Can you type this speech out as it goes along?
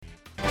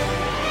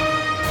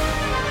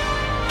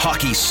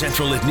Hockey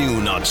Central at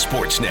noon on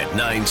Sportsnet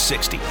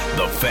 960,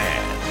 The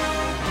Fan.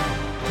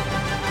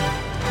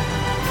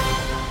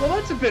 Well,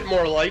 that's a bit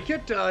more like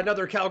it.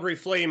 Another Calgary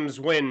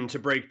Flames win to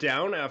break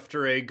down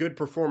after a good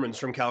performance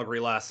from Calgary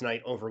last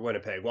night over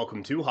Winnipeg.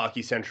 Welcome to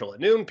Hockey Central at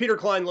noon. Peter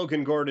Klein,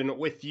 Logan Gordon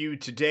with you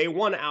today.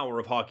 1 hour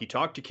of hockey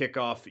talk to kick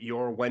off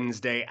your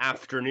Wednesday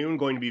afternoon.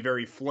 Going to be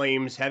very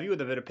Flames heavy with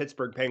a bit of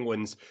Pittsburgh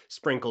Penguins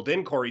sprinkled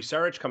in. Cory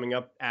Sarich coming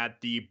up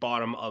at the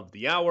bottom of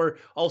the hour.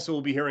 Also,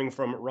 we'll be hearing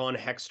from Ron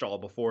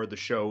Hextall before the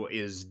show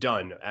is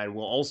done. And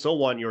we'll also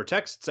want your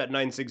texts at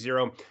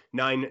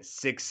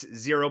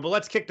 960-960. But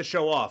let's kick the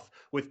show off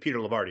with Peter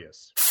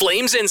Loubardias.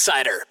 Flames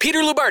Insider, Peter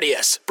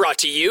Loubardias, brought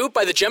to you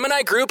by the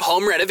Gemini Group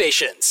Home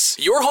Renovations.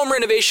 Your home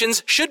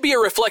renovations should be a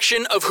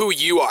reflection of who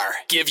you are.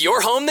 Give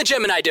your home the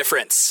Gemini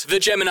difference. The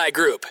Gemini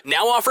Group,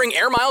 now offering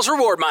Air Miles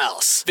reward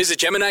miles. Visit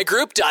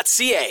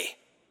GeminiGroup.ca.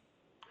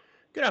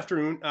 Good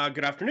afternoon,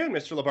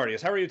 Mr.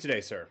 Loubardias. How are you today,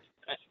 sir?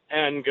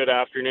 And good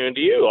afternoon to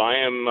you. I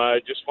am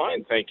just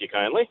fine, thank you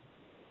kindly.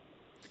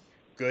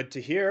 Good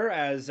to hear,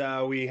 as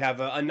we have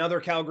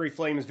another Calgary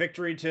Flames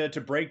victory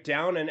to break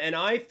down, and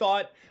I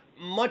thought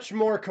much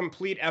more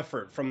complete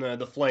effort from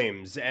the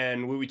Flames.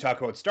 And we talk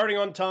about starting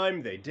on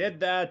time, they did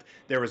that.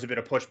 There was a bit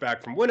of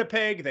pushback from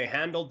Winnipeg, they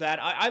handled that.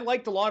 I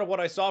liked a lot of what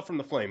I saw from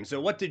the Flames. So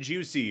what did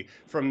you see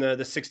from the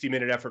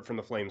 60-minute effort from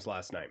the Flames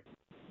last night?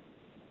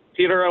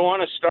 Peter, I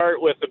want to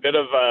start with a bit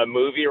of a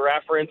movie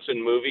reference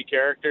and movie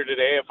character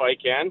today, if I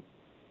can.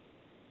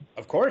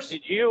 Of course.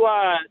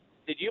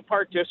 Did you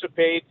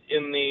participate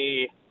in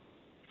the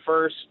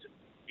first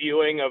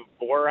viewing of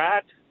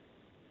Borat?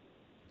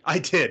 I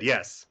did,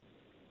 yes.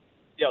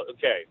 Yeah,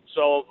 okay.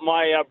 So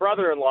my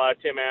brother-in-law,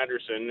 Tim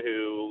Anderson,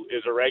 who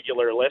is a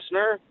regular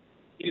listener,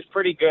 he's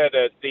pretty good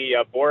at the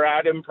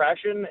Borat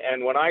impression.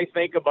 And when I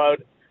think about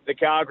the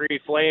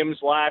Calgary Flames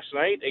last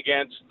night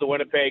against the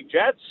Winnipeg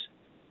Jets,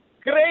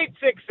 great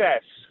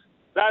success.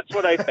 That's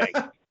what I think.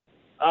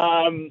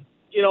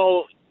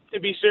 To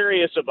be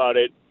serious about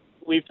it,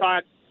 we've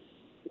talked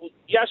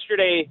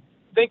yesterday.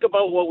 Think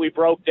about what we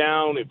broke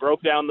down. We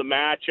broke down the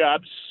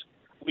matchups.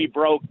 We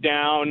broke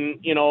down,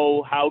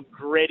 how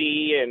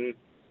gritty and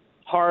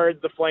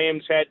hard the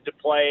Flames had to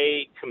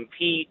play,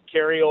 compete,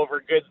 carry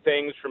over good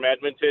things from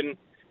Edmonton.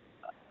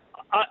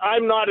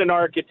 I'm not an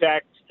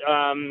architect.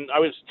 I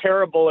was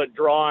terrible at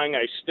drawing.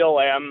 I still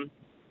am.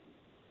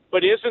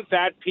 But isn't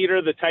that,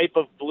 Peter, the type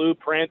of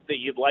blueprint that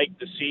you'd like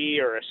to see,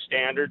 or a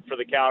standard for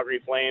the Calgary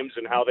Flames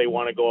and how they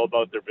want to go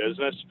about their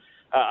business?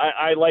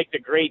 I liked a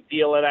great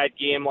deal of that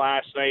game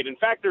last night. In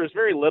fact, there was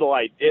very little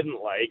I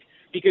didn't like,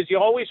 because you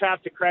always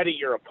have to credit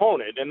your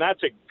opponent, and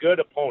that's a good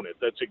opponent.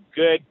 That's a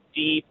good,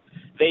 deep,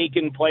 they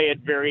can play it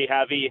very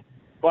heavy.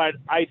 But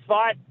I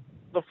thought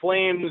the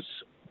Flames'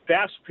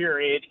 best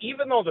period,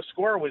 even though the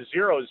score was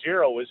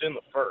 0-0, was in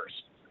the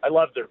first. I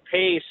loved their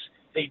pace.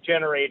 They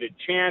generated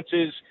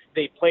chances.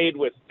 They played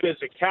with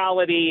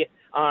physicality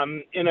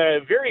in a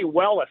very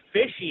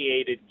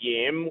well-officiated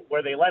game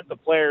where they let the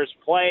players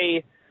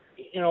play.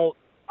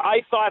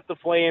 I thought the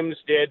Flames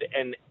did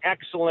an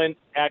excellent,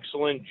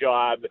 excellent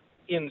job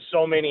in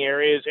so many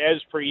areas,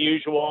 as per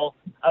usual.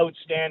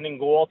 Outstanding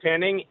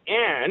goaltending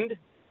and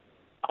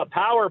a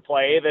power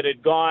play that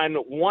had gone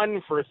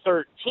 1 for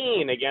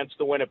 13 against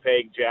the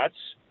Winnipeg Jets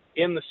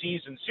in the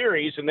season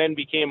series and then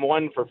became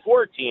 1 for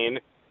 14.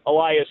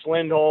 Elias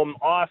Lindholm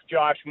off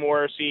Josh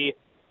Morrissey,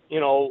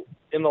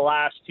 in the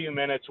last 2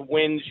 minutes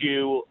wins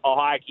you a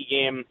hockey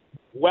game.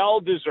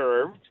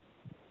 Well-deserved.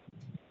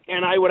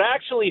 And I would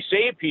actually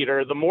say,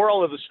 Peter, the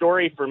moral of the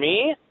story for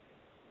me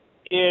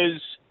is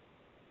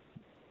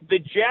the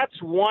Jets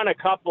won a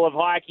couple of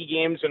hockey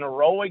games in a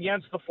row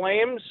against the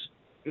Flames,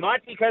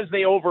 not because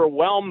they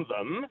overwhelmed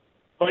them,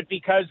 but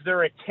because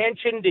their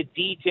attention to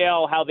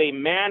detail, how they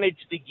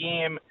managed the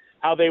game,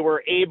 how they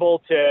were able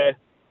to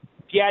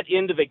get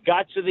into the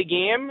guts of the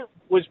game,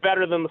 was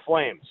better than the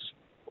Flames.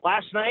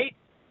 Last night,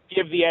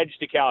 give the edge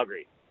to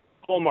Calgary.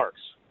 Full marks.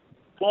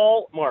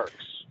 Full marks.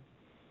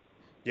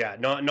 Yeah,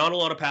 not a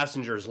lot of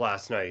passengers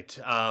last night.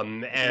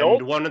 And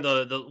Nope. one of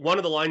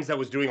the lines that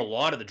was doing a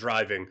lot of the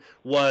driving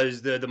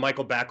was the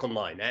Mikael Backlund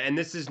line. And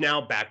this is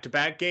now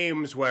back-to-back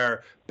games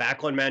where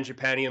Backlund,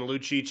 Mangiapane, and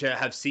Lucic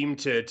have seemed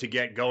to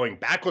get going.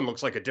 Backlund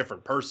looks like a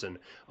different person.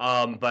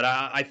 But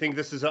I think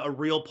this is a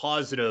real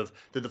positive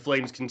that the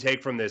Flames can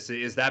take from this,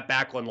 is that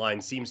Backlund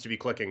line seems to be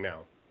clicking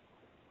now.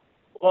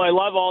 Well, I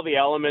love all the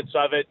elements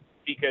of it,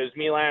 because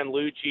Milan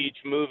Lucic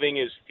moving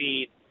his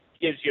feet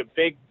gives you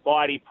big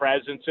body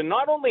presence. And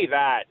not only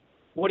that,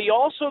 what he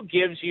also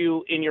gives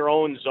you in your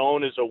own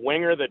zone is a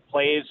winger that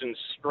plays in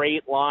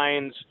straight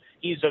lines.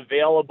 He's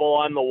available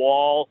on the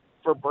wall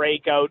for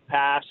breakout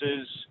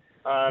passes.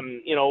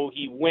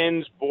 He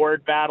wins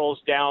board battles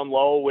down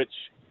low, which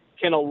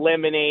can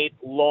eliminate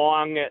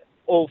long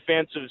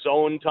offensive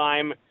zone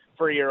time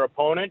for your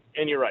opponent.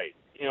 And you're right.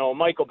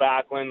 Mikael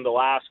Backlund, the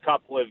last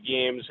couple of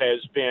games,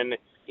 has been,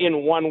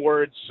 in one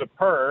word,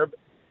 superb.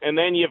 And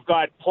then you've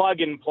got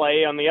plug and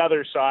play on the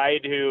other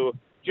side, who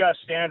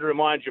just Andrew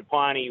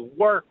Mangiapane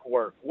work.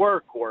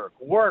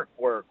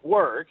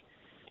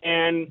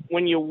 And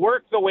when you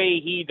work the way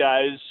he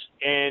does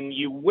and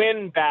you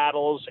win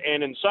battles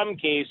and in some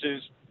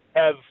cases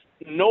have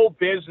no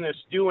business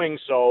doing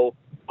so,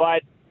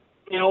 but,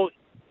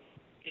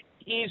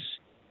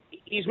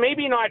 he's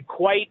maybe not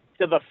quite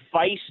to the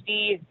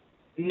feisty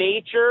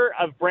nature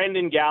of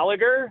Brendan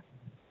Gallagher,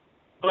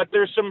 but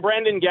there's some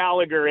Brendan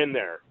Gallagher in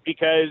there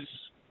because,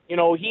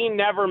 he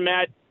never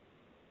met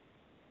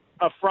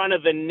a front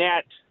of the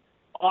net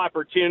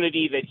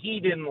opportunity that he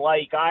didn't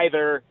like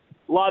either.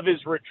 Love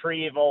his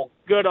retrieval,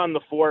 good on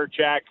the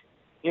forecheck,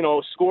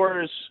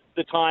 scores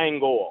the tying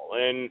goal.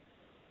 And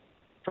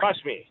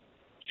trust me,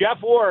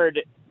 Jeff Ward,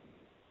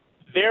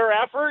 their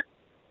effort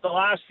the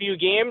last few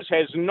games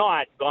has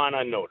not gone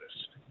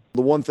unnoticed.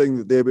 The one thing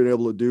that they've been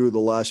able to do the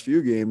last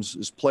few games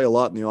is play a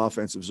lot in the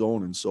offensive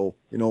zone. And so,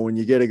 when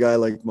you get a guy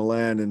like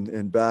Milan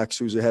and Bax,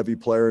 who's a heavy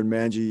player, and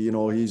Manji,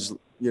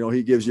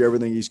 he gives you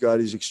everything he's got.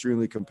 He's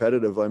extremely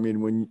competitive. I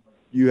mean, when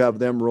you have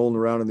them rolling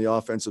around in the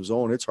offensive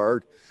zone, it's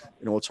hard.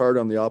 It's hard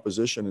on the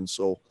opposition. And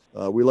so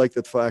we like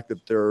the fact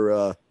that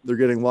they're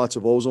getting lots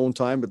of O-zone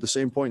time. But at the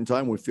same point in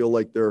time, we feel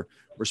like they're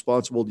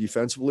responsible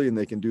defensively and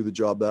they can do the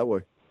job that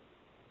way.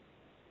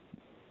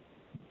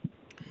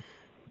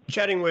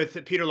 Chatting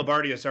with Peter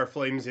Loubardias, our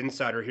Flames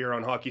insider here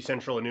on Hockey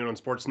Central at noon on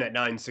Sportsnet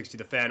 960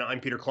 The Fan.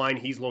 I'm Peter Klein.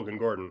 He's Logan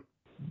Gordon.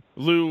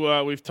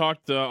 Lou, we've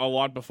talked a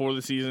lot before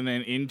the season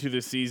and into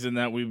the season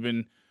that we've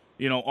been,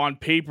 on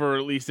paper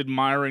at least,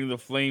 admiring the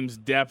Flames'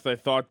 depth. I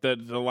thought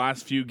that the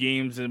last few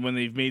games and when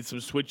they've made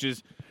some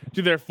switches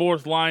to their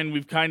fourth line,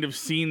 we've kind of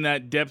seen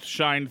that depth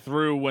shine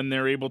through when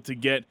they're able to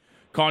get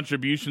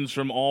contributions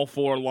from all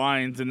four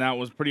lines, and that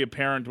was pretty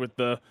apparent with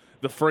the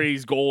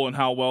Fraze goal and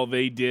how well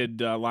they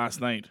did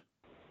last night.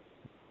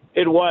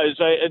 It was.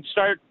 I'd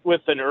start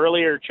with an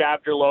earlier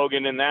chapter,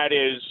 Logan, and that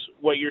is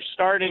what you're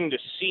starting to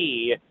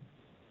see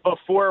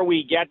before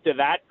we get to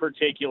that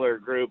particular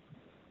group.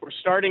 We're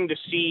starting to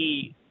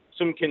see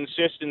some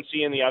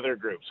consistency in the other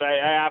groups.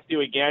 I have to,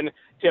 again,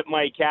 tip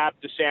my cap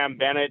to Sam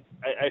Bennett.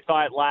 I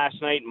thought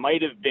last night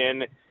might have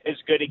been as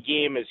good a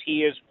game as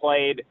he has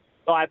played.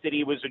 Thought that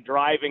he was a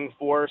driving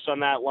force on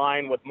that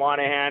line with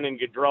Monahan and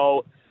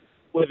Gaudreau.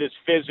 With his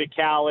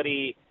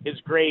physicality, his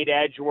great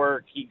edge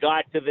work, he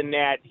got to the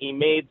net, he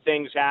made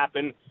things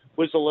happen,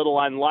 was a little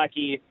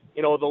unlucky.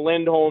 The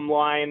Lindholm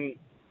line,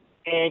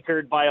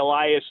 anchored by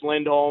Elias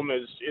Lindholm,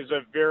 is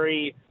a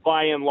very,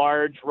 by and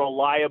large,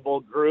 reliable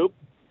group.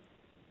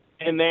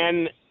 And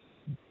then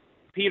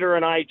Peter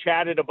and I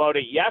chatted about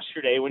it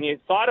yesterday when you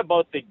thought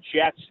about the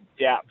Jets'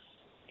 depth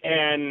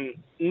and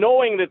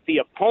knowing that the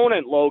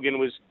opponent, Logan,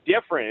 was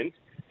different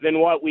than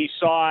what we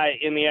saw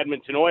in the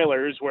Edmonton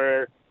Oilers,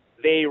 where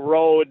they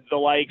rode the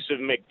likes of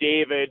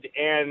McDavid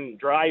and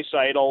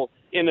Draisaitl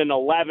in an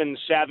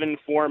 11-7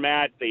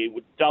 format. They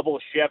would double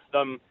shift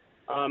them.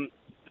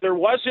 There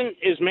wasn't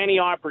as many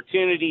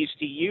opportunities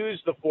to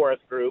use the fourth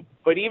group,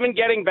 but even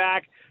getting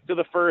back to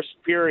the first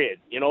period,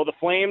 the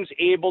Flames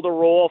able to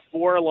roll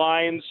four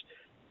lines,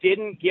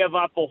 didn't give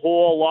up a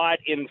whole lot.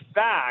 In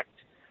fact,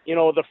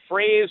 the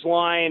Fraze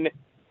line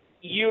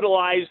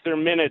utilized their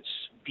minutes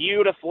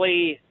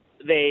beautifully.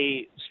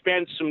 They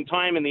spent some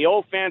time in the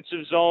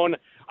offensive zone.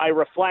 I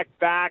reflect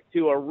back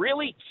to a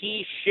really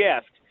key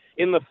shift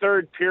in the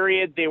third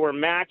period. They were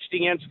matched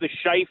against the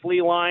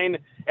Scheifele line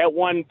at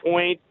one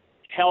point,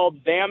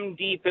 held them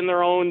deep in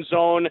their own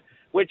zone,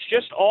 which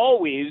just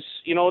always,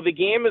 the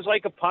game is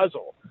like a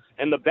puzzle.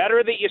 And the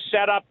better that you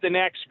set up the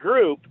next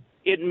group,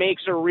 it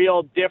makes a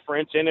real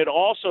difference, and it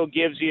also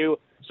gives you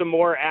some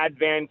more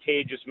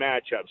advantageous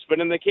matchups. But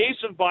in the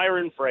case of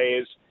Byron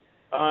Fraze,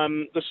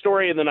 the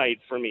story of the night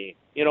for me,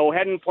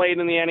 hadn't played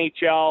in the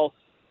NHL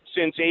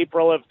since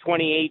April of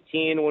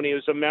 2018 when he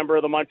was a member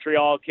of the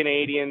Montreal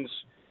Canadiens,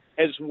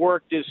 has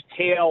worked his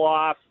tail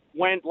off,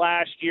 went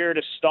last year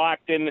to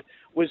Stockton,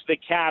 was the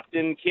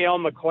captain. Cale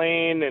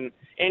McLean and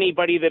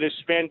anybody that has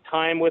spent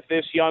time with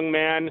this young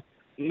man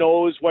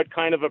knows what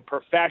kind of a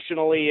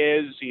professional he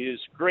is. He has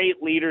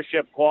great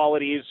leadership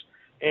qualities.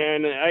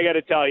 And I got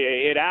to tell you,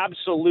 it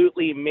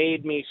absolutely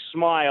made me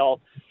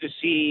smile to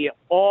see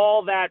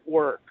all that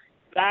work,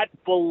 that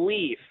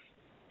belief,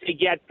 to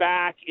get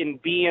back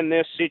and be in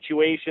this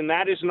situation.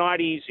 That is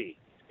not easy.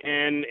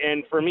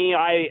 And for me,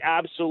 I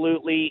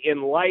absolutely,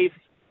 in life,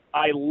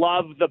 I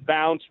love the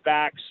bounce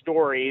back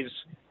stories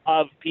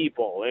of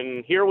people.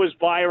 And here was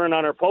Byron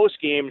on our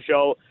post-game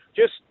show,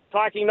 just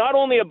talking not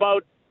only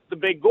about the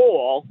big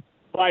goal,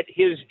 but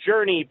his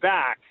journey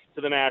back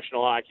to the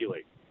National Hockey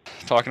League.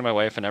 Talking to my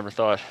wife, I never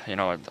thought,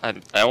 I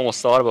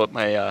almost thought about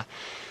my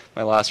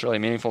last really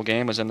meaningful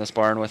game was in this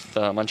barn with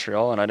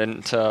Montreal, and I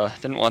didn't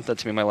want that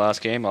to be my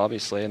last game,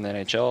 obviously, in the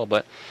NHL.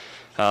 But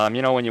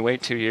when you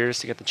wait 2 years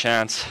to get the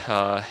chance,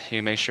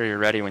 you make sure you're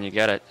ready when you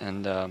get it,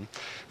 and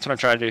that's what I'm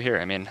trying to do here.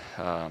 I mean,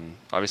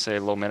 obviously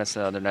low minutes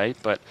the other night,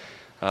 but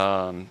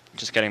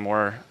just getting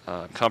more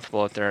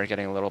comfortable out there,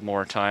 getting a little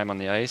more time on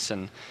the ice,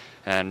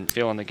 and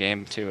feeling the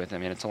game too. I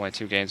mean, it's only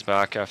 2 games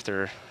back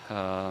after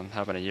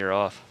having a year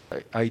off.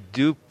 I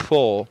do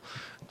pull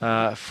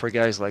for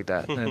guys like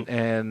that.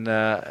 And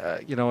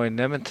in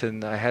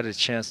Edmonton, I had a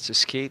chance to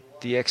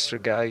skate the extra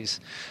guys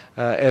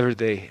every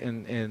day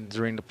and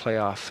during the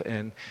playoff.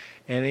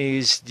 And he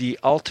is the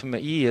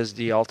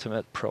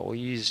ultimate pro.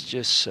 He's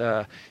just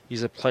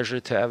he's a pleasure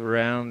to have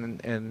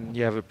around, and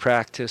you have a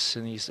practice,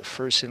 and he's the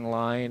first in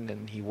line,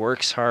 and he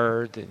works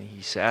hard, and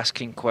he's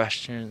asking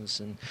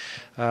questions, and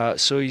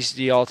so he's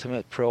the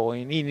ultimate pro.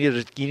 And he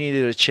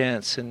needed a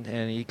chance, and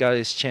he got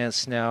his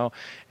chance now,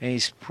 and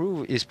he's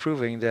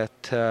proving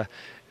that.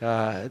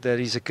 That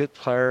he's a good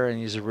player and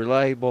he's a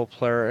reliable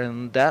player,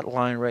 and that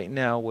line right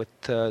now with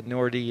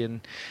Nordy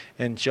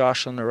and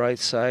Josh on the right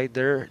side,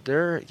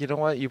 they're you know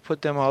what, you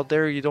put them out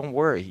there, you don't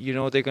worry, you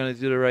know they're going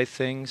to do the right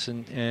things,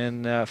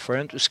 and for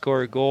him to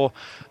score a goal,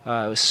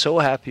 I was so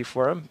happy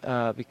for him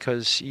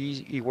because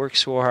he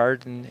works so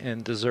hard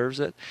and deserves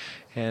it.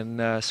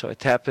 And so I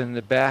tap him in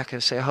the back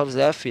and say, "How does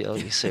that feel?"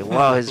 You say,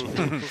 "Wow,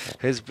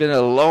 it's been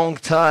a long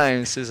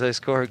time since I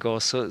scored a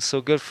goal."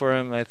 So good for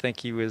him. I think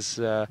he was.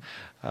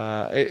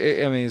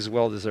 It's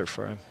well deserved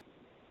for him.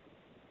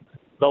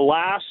 The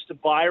last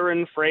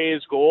Byron Frais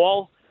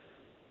goal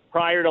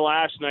prior to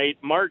last night,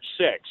 March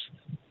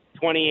 6th,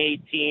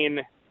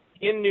 2018,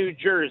 in New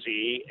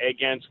Jersey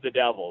against the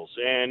Devils.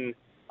 And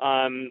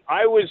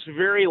I was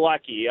very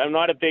lucky. I'm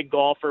not a big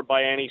golfer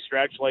by any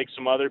stretch like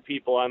some other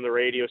people on the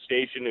radio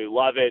station who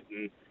love it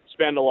and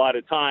spend a lot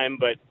of time.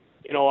 But,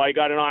 I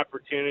got an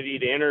opportunity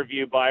to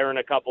interview Byron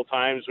a couple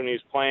times when he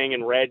was playing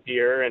in Red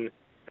Deer. And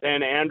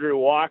then Andrew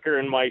Walker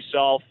and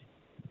myself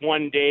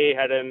one day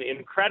had an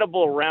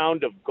incredible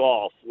round of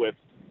golf with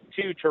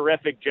two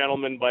terrific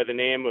gentlemen by the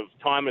name of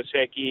Thomas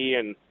Hickey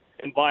and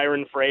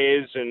Byron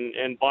Frais.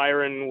 And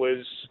Byron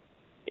was,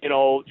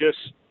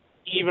 just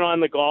even on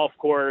the golf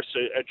course,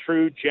 a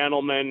true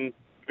gentleman,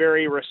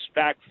 very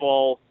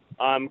respectful,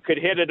 could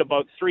hit it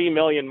about 3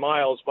 million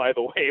miles, by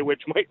the way,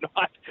 which might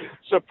not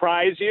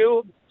surprise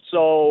you.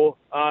 So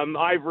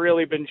I've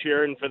really been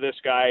cheering for this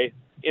guy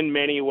in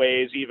many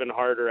ways, even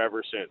harder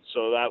ever since.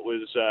 So that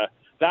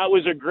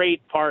was a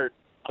great part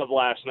of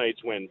last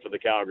night's win for the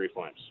Calgary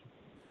Flames.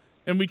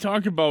 And we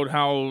talk about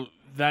how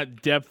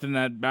that depth and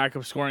that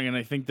backup scoring, and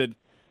I think that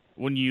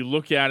when you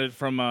look at it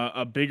from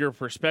a bigger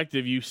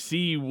perspective, you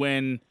see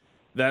when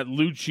that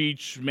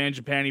Lucic,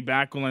 Mangiapane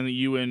backline line that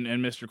you and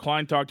Mr.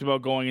 Klein talked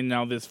about going, and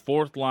now this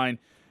fourth line,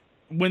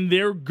 when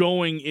they're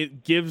going,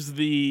 it gives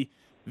the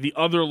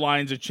other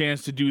lines a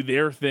chance to do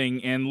their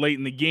thing, and late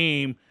in the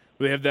game,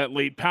 they have that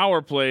late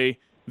power play.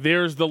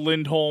 There's the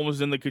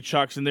Lindholms and the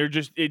Tkachuks, and it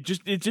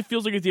just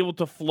feels like it's able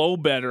to flow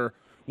better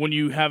when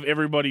you have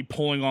everybody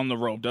pulling on the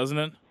rope, doesn't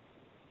it?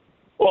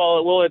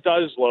 Well, it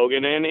does,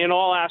 Logan, and in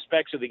all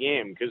aspects of the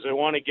game, because I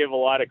want to give a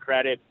lot of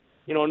credit,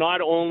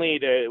 not only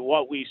to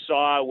what we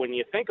saw when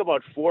you think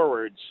about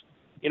forwards,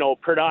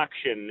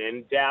 production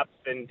and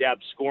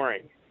depth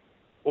scoring.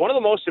 One of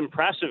the most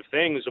impressive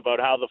things about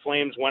how the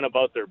Flames went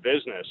about their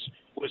business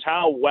was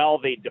how well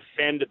they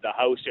defended the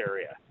house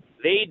area.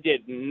 They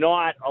did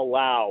not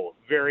allow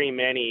very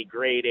many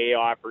grade A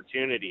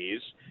opportunities,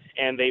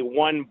 and they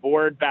won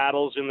board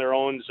battles in their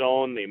own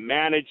zone. They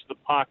managed the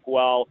puck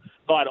well,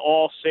 thought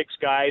all six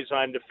guys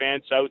on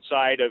defense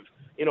outside of,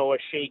 a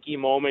shaky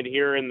moment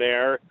here and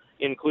there,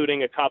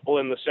 including a couple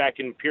in the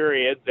second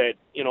period that,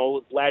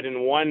 led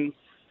in one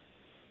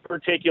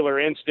particular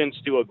instance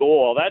to a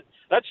goal.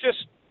 That's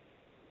just,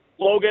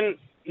 Logan,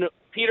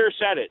 Peter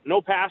said it,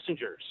 no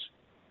passengers.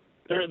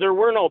 There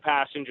were no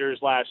passengers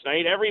last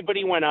night.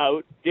 Everybody went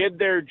out, did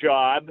their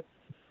job,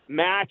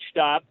 matched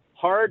up,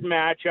 hard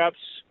matchups,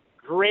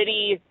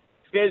 gritty,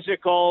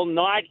 physical,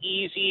 not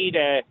easy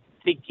to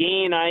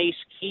gain ice,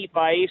 keep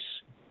ice.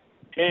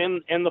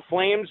 And the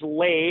Flames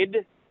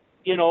laid,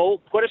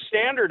 put a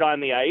standard on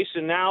the ice.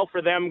 And now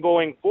for them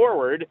going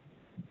forward,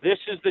 this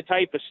is the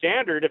type of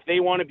standard, if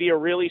they want to be a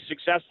really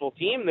successful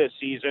team this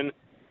season,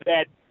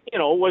 that,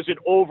 was it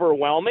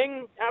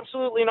overwhelming?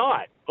 Absolutely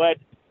not. But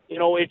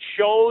it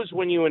shows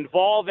when you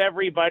involve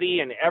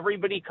everybody and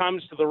everybody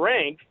comes to the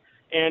rink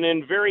and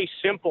in very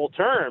simple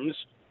terms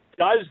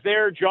does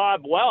their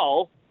job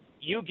well,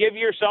 you give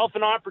yourself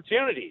an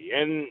opportunity.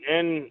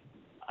 And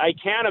I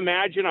can't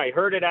imagine, I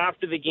heard it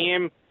after the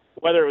game,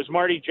 whether it was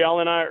Marty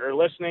Jelena or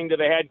listening to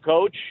the head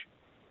coach,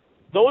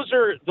 those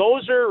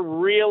are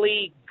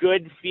really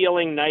good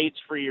feeling nights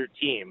for your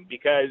team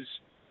because,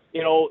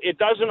 it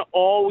doesn't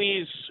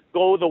always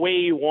go the way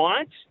you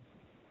want.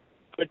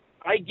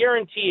 I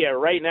guarantee you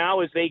right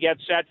now as they get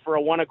set for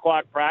a 1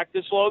 o'clock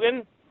practice,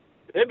 Logan,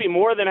 they'd be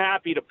more than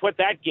happy to put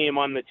that game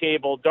on the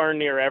table darn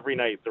near every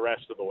night the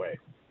rest of the way.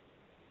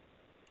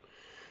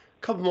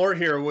 A couple more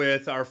here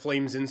with our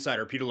Flames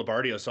insider, Peter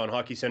Loubardias, on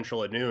Hockey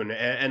Central at noon.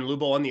 And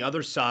Lubo, on the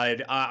other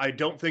side, I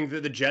don't think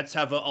that the Jets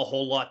have a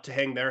whole lot to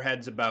hang their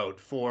heads about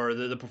for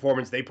the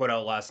performance they put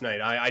out last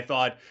night. I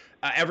thought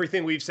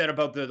everything we've said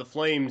about the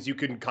Flames, you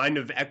can kind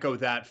of echo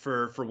that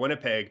for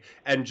Winnipeg,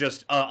 and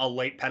just a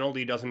late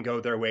penalty doesn't go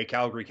their way.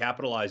 Calgary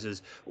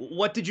capitalizes.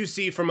 What did you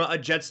see from a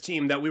Jets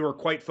team that we were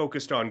quite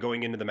focused on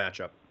going into the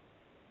matchup?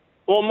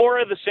 Well, more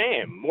of the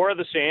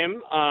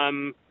same.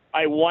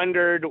 I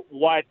wondered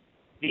what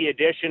the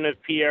addition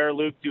of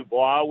Pierre-Luc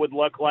Dubois would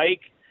look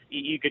like.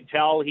 You could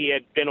tell he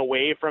had been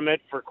away from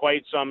it for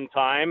quite some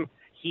time.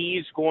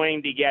 He's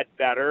going to get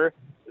better.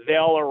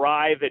 They'll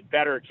arrive at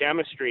better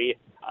chemistry.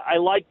 I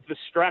liked the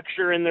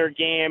structure in their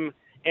game,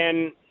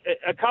 and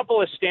a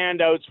couple of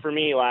standouts for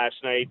me last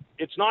night.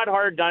 It's not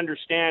hard to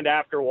understand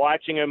after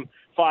watching him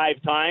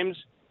 5 times.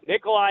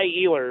 Nikolai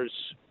Ehlers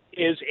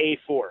is a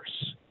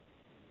force.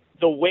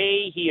 The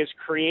way he is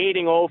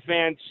creating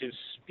offense, his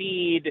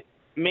speed,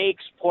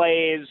 makes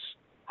plays.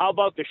 How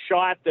about the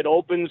shot that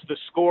opens the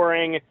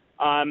scoring?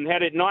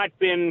 Had it not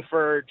been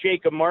for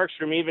Jacob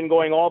Markström even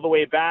going all the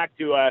way back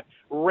to a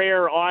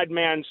rare odd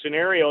man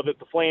scenario that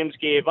the Flames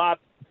gave up,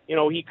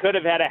 he could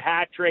have had a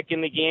hat trick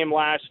in the game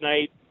last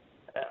night.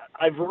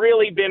 I've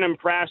really been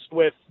impressed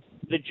with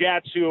the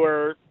Jets, who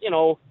are,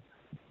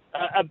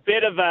 a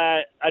bit of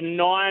a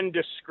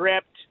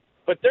nondescript,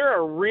 but they're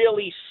a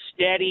really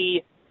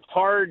steady,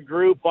 hard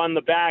group on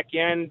the back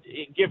end.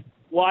 Give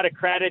a lot of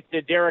credit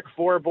to Derek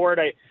Forbort.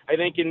 I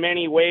think in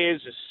many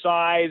ways, his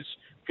size,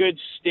 good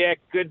stick,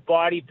 good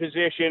body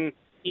position.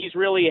 He's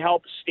really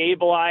helped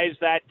stabilize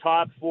that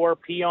top 4.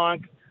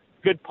 Pionk,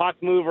 good puck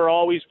mover,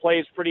 always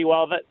plays pretty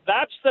well.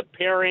 That's the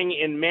pairing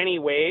in many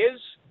ways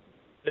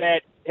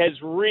that has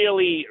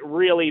really,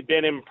 really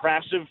been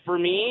impressive for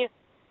me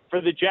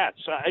for the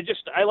Jets.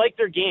 I like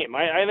their game.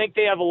 I think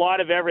they have a lot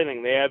of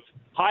everything. They have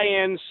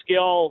high-end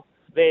skill.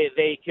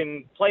 They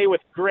can play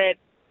with grit,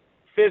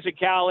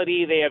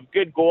 physicality. They have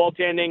good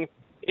goaltending.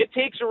 It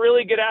takes a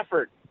really good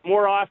effort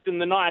more often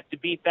than not to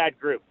beat that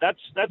group. That's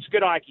a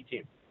good hockey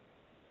team.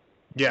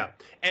 Yeah,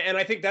 and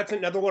I think that's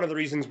another one of the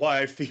reasons why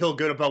I feel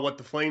good about what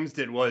the Flames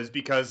did, was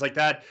because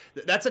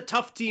that's a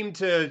tough team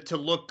to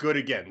look good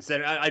against.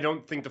 And I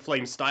don't think the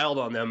Flames styled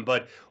on them,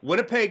 but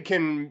Winnipeg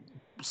can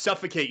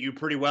suffocate you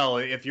pretty well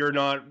if you're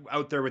not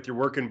out there with your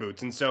working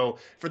boots. And so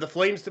for the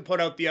Flames to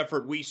put out the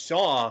effort we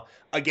saw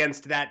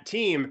against that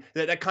team,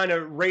 that kind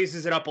of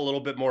raises it up a little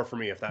bit more for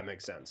me, if that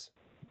makes sense.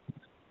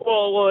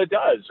 Well, it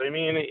does. I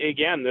mean,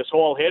 again, this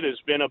whole hit has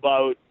been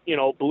about,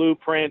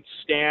 blueprint,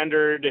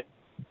 standard,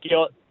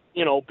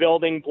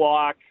 building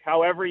block,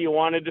 however you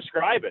want to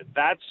describe it.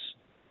 That's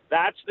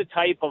the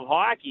type of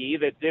hockey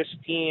that this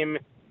team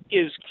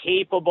is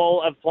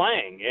capable of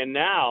playing. And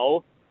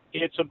now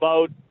it's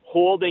about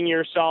holding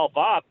yourself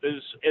up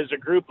as a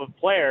group of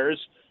players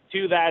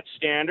to that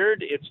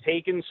standard. It's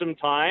taken some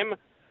time.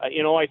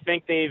 I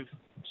think they've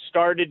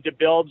started to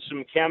build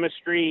some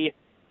chemistry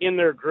in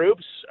their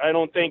groups. I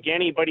don't think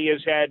anybody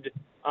has had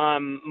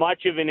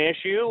much of an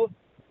issue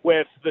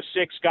with the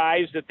 6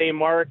 guys that they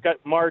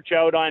march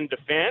out on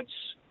defense.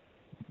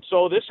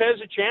 So this has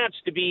a chance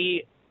to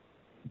be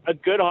a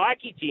good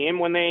hockey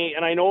team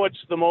and I know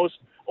it's the most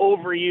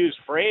overused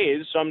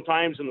phrase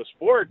sometimes in the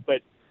sport,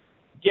 but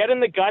get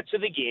in the guts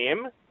of the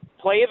game,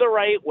 play the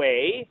right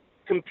way,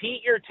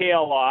 compete your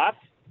tail off,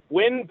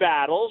 win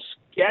battles,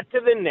 get to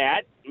the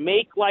net,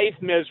 make life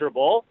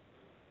miserable.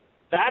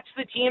 That's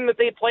the team that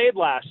they played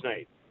last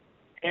night.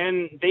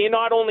 And they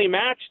not only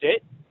matched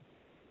it,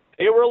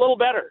 they were a little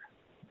better.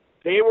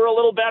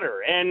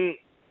 And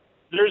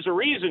there's a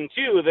reason,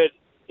 too, that,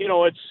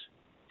 it's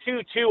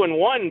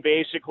 2-2-1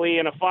 basically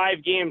in a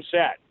 5-game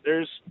set.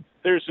 There's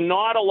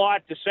not a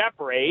lot to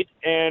separate,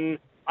 and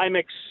I'm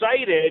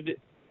excited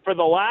for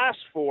the last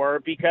 4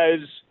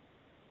 because,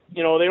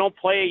 they don't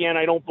play again,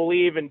 I don't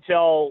believe,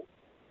 until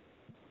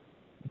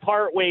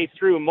partway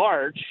through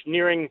March,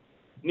 nearing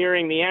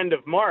the end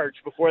of March,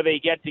 before they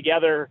get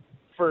together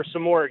for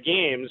some more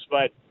games.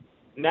 But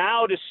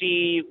now to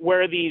see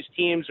where these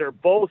teams are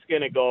both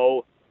going to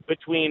go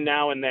between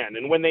now and then.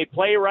 And when they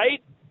play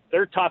right,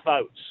 they're tough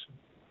outs.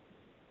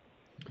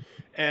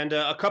 And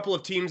a couple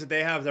of teams that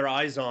they have their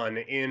eyes on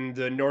in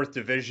the North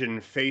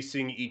Division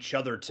facing each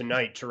other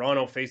tonight.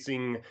 Toronto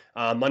facing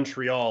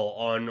Montreal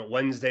on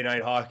Wednesday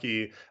Night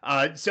Hockey.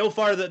 So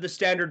far, the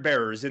standard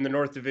bearers in the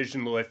North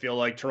Division, Lou, I feel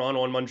like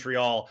Toronto and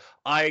Montreal.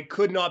 I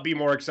could not be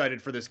more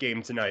excited for this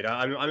game tonight.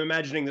 I'm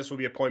imagining this will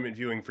be appointment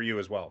viewing for you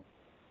as well.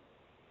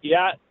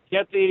 Yeah,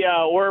 get the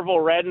Orville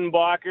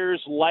Redenbachers,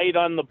 light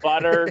on the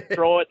butter,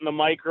 throw it in the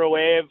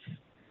microwave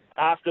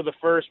after the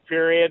first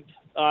period.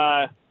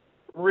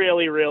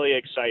 Really, really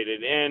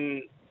excited.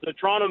 And the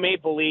Toronto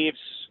Maple Leafs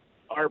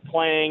are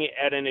playing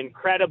at an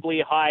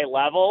incredibly high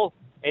level.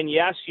 And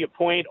yes, you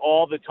point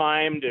all the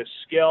time to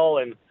skill,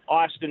 and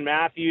Austin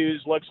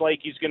Matthews looks like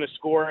he's going to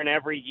score in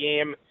every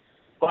game.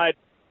 But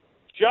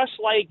just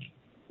like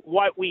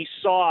what we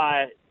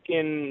saw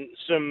in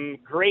some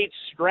great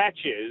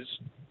stretches,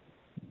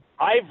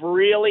 I've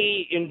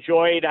really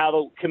enjoyed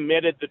how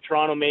committed the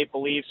Toronto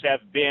Maple Leafs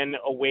have been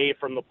away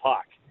from the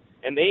puck.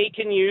 And they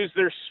can use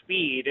their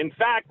speed. In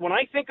fact, when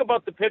I think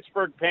about the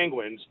Pittsburgh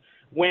Penguins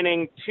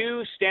winning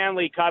 2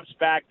 Stanley Cups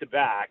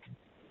back-to-back,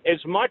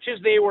 as much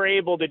as they were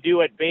able to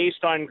do it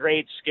based on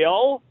great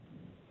skill,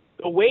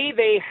 the way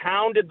they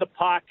hounded the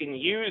puck and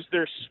used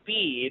their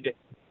speed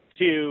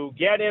to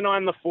get in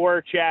on the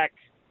forecheck,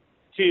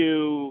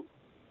 to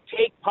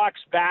take pucks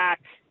back,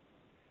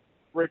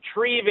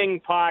 retrieving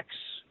pucks,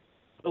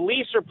 the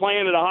Leafs are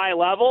playing at a high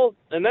level,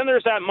 and then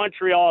there's that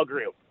Montreal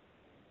group.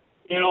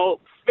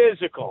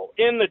 Physical,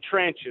 in the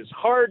trenches,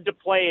 hard to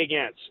play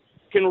against,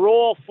 can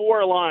roll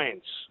 4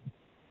 lines.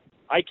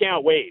 I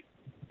can't wait.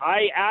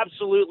 I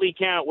absolutely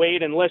can't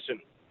wait. And listen,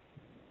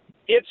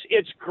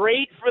 it's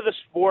great for the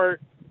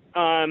sport.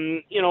 I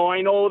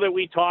know that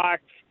we talk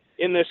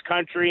in this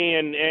country,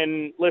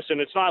 and listen,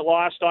 it's not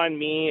lost on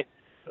me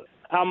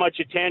how much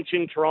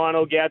attention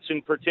Toronto gets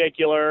in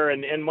particular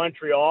and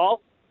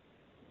Montreal,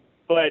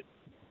 but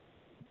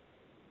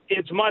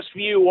it's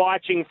must-view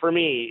watching for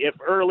me if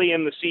early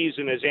in the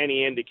season is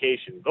any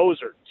indication. Those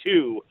are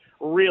 2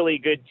 really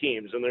good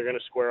teams, and they're going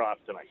to square off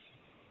tonight.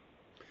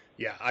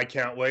 Yeah, I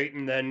can't wait.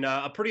 And then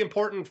a pretty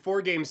important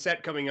 4-game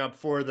set coming up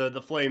for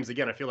the Flames.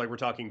 Again, I feel like we're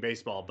talking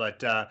baseball,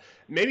 but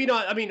maybe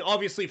not. I mean,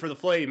 obviously for the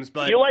Flames,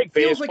 but you like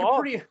feels baseball? Like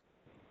a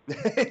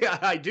pretty... Yeah,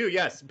 I do,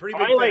 yes. Pretty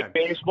big I like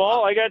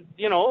baseball. I got,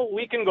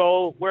 we can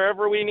go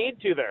wherever we need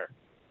to there.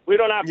 We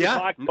don't have to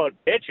talk about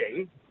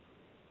pitching.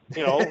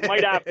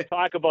 Might have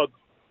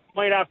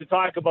to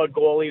talk about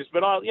goalies,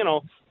 but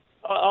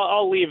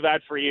I'll leave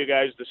that for you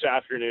guys this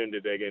afternoon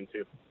to dig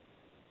into.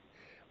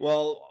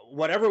 Well,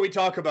 whatever we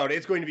talk about,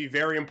 it's going to be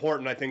very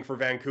important, I think, for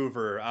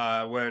Vancouver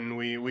when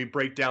we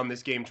break down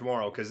this game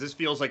tomorrow, because this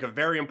feels like a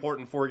very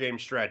important 4-game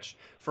stretch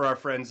for our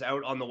friends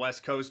out on the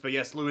West Coast. But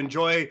yes, Lou,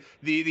 enjoy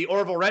the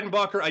Orville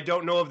Redenbacher. I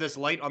don't know of this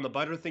light on the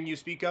butter thing you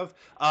speak of,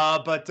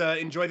 but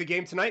enjoy the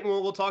game tonight, and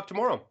we'll talk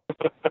tomorrow.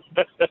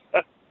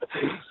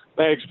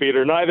 Thanks,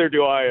 Peter. Neither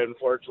do I,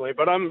 unfortunately,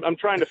 but I'm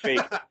trying to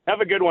fake. Have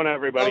a good one,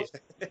 everybody.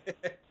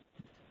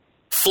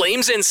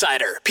 Flames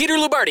Insider, Peter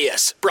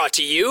Loubardias, brought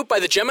to you by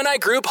the Gemini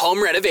Group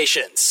Home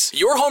Renovations.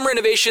 Your home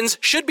renovations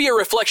should be a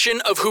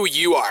reflection of who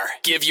you are.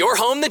 Give your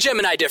home the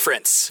Gemini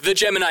difference. The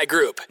Gemini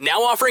Group,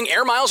 now offering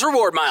Air Miles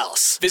Reward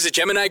Miles. Visit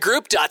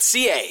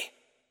GeminiGroup.ca.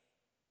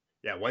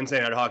 Yeah, Wednesday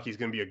Night Hockey is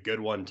going to be a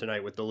good one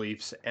tonight with the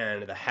Leafs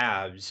and the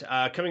Habs.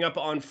 Coming up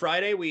on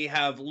Friday, we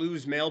have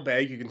Lou's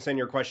Mailbag. You can send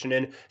your question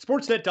in.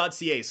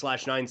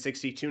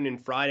 Sportsnet.ca/960. Tune in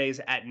Fridays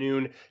at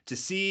noon to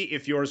see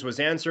if yours was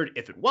answered.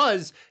 If it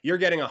was, you're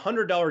getting a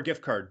 $100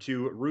 gift card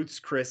to Ruth's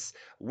Chris.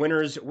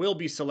 Winners will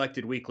be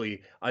selected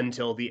weekly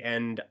until the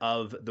end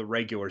of the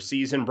regular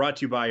season. Brought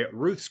to you by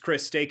Ruth's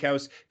Chris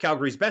Steakhouse,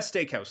 Calgary's best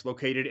steakhouse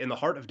located in the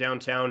heart of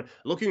downtown.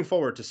 Looking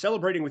forward to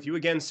celebrating with you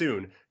again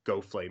soon. Go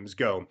Flames,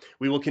 go.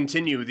 We will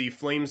continue the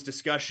Flames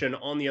discussion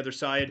on the other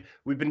side.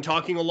 We've been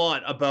talking a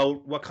lot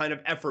about what kind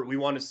of effort we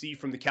want to see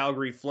from the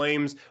Calgary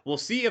Flames. We'll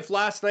see if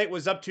last night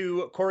was up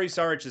to Cory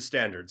Sarich's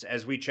standards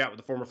as we chat with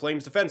the former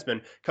Flames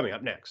defenseman coming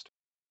up next.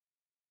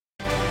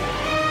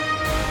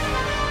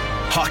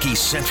 Hockey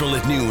Central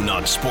at noon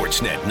on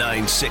Sportsnet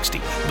 960,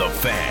 The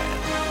Fan.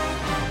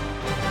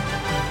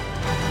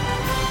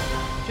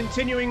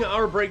 Continuing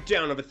our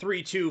breakdown of a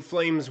 3-2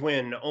 Flames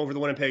win over the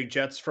Winnipeg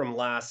Jets from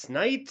last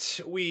night,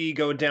 we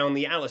go down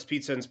the Alice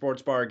Pizza and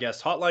Sports Bar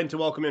guest hotline to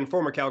welcome in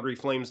former Calgary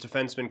Flames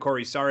defenseman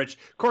Cory Sarich.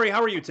 Cory,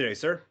 how are you today,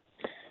 sir?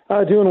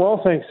 Doing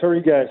well, thanks. How are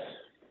you guys?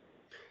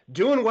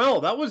 Doing well.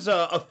 That was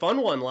a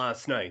fun one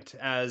last night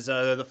as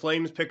the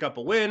Flames pick up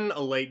a win,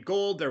 a late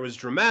goal. There was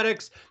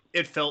dramatics.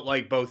 It felt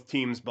like both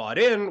teams bought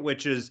in,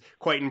 which is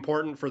quite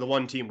important for the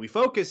one team we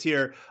focus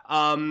here.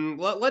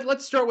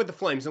 Let's start with the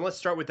Flames, and let's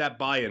start with that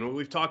buy-in.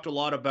 We've talked a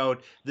lot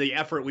about the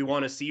effort we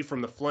want to see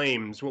from the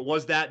Flames.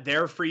 Was that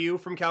there for you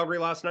from Calgary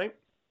last night?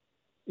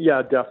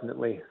 Yeah,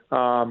 definitely.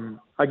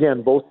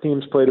 Again, both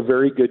teams played a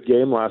very good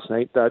game last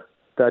night. That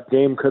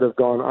game could have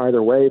gone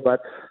either way,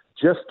 but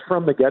just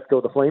from the get-go,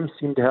 the Flames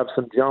seemed to have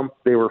some jump.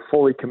 They were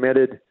fully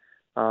committed.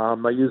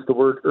 I used the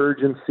word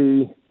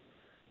urgency.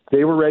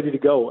 They were ready to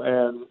go,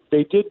 and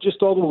they did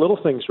just all the little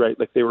things right.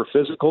 Like they were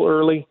physical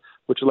early,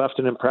 which left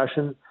an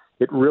impression.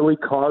 It really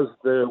caused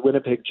the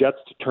Winnipeg Jets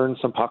to turn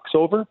some pucks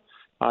over.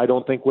 I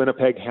don't think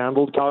Winnipeg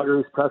handled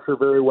Calgary's pressure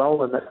very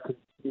well, and that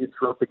continued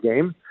throughout the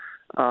game.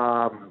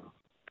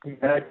 He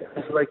had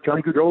guys like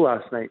Johnny Gaudreau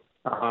last night,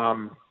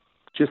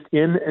 just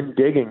in and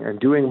digging and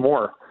doing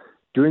more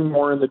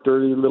in the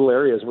dirty little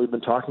areas. And we've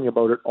been talking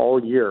about it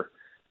all year.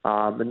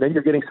 And then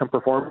you're getting some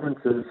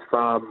performances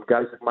from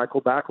guys like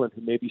Mikael Backlund,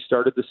 who maybe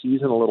started the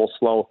season a little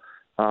slow,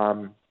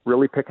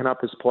 really picking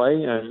up his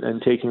play and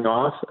taking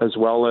off, as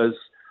well as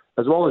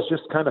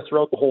just kind of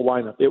throughout the whole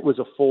lineup. It was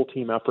a full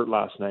team effort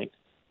last night.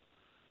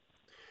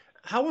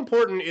 How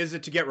important is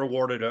it to get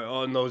rewarded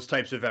on those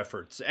types of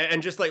efforts?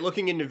 And just like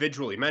looking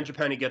individually,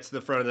 Mangiapane gets to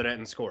the front of the net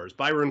and scores.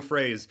 Byron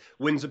Frais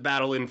wins a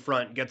battle in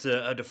front, gets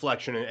a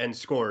deflection and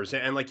scores.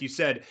 And like you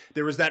said,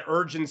 there was that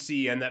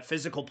urgency and that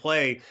physical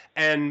play,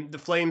 and the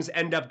Flames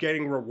end up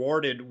getting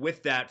rewarded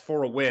with that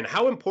for a win.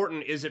 How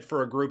important is it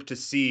for a group to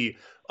see,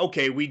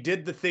 okay, we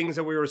did the things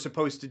that we were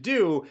supposed to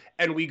do,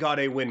 and we got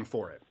a win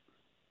for it?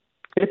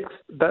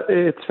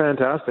 It's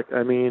fantastic.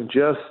 I mean,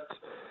 just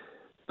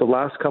the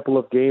last couple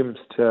of games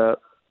to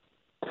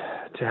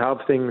have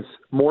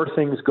more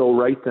things go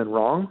right than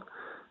wrong,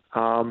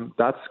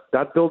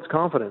 that builds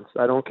confidence.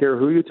 I don't care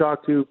who you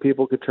talk to.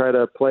 People could try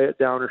to play it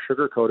down or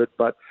sugarcoat it,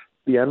 but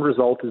the end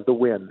result is the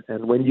win.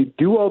 And when you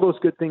do all those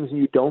good things and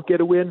you don't get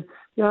a win,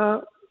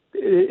 yeah,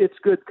 it's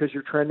good because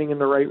you're trending in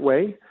the right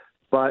way,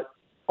 but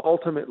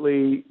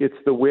ultimately it's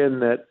the win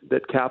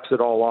that caps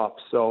it all off.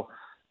 So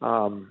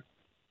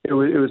it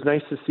was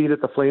nice to see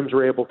that the Flames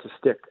were able to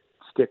stick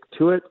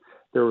to it.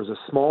 There was a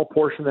small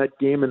portion of that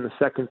game in the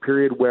second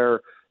period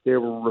where they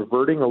were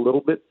reverting a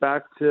little bit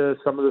back to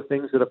some of the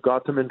things that have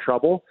got them in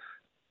trouble,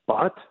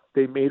 but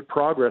they made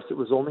progress. It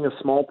was only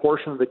a small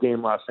portion of the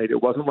game last night.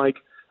 It wasn't like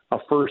a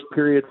first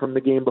period from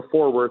the game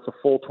before where it's a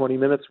full 20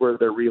 minutes where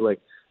they're reeling.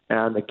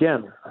 And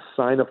again, a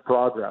sign of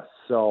progress.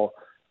 So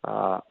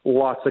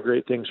lots of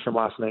great things from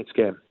last night's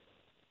game.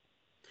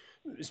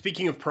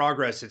 Speaking of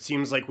progress, it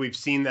seems like we've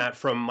seen that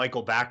from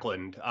Mikael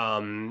Backlund.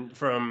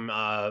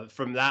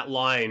 From that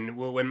line,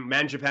 when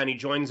Mangiapane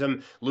joins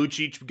him,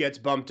 Lucic gets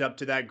bumped up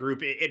to that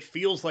group. It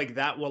feels like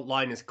that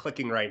line is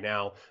clicking right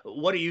now.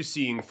 What are you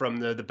seeing from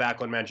the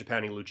Backlund,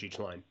 Mangiapane, Lucic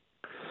line?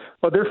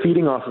 Well, they're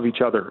feeding off of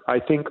each other. I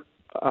think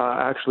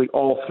actually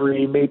all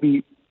three,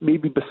 maybe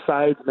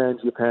besides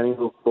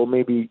Mangiapane, will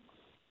maybe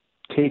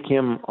take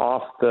him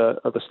off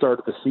the start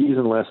of the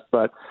season list,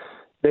 but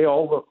they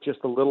all look just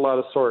a little out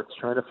of sorts,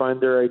 trying to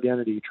find their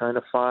identity, trying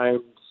to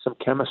find some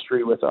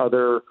chemistry with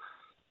other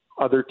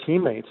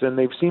teammates, and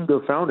they've seemed to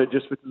have found it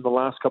just within the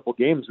last couple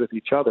games with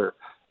each other.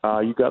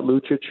 You've got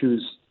Lucic,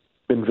 who's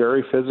been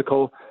very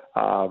physical.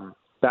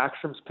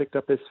 Backstrom's picked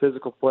up his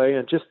physical play,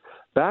 and just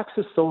Bax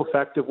is so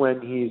effective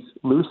when he's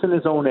loose in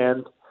his own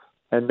end,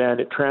 and then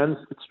it's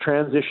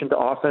transitioned to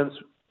offense.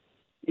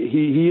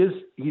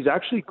 He's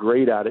actually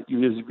great at it.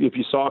 If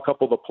you saw a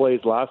couple of the plays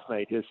last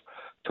night, his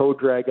toe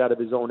drag out of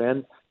his own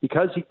end,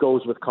 because he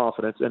goes with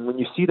confidence. And when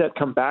you see that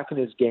come back in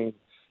his game,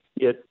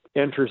 it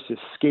enters his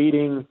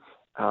skating,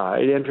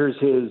 it enters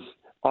his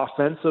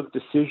offensive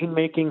decision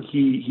making.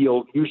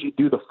 He'll usually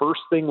do the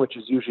first thing, which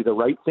is usually the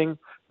right thing,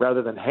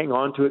 rather than hang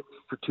on to it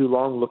for too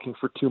long, looking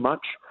for too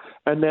much.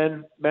 And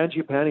then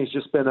Mangiapane's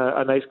just been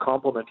a nice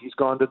compliment. He's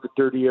gone to the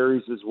dirty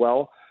areas as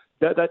well.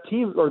 That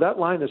team, or that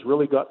line, has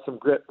really got some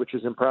grit, which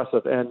is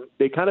impressive. And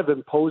they kind of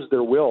imposed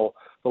their will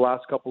the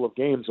last couple of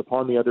games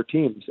upon the other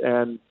teams.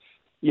 And,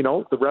 you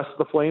know, the rest of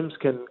the Flames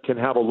can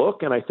have a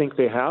look, and I think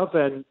they have,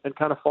 and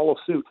kind of follow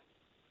suit.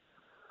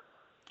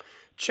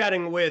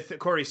 Chatting with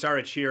Cory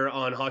Sarich here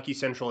on Hockey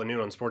Central at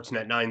noon on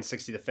Sportsnet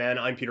 960 The Fan.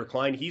 I'm Peter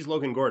Klein. He's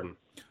Logan Gordon.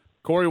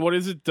 Cory, what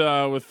is it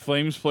with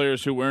Flames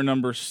players who wear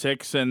number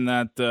 6 and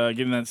that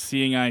getting that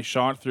seeing eye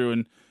shot through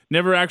and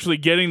never actually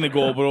getting the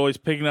goal, but always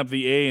picking up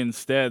the A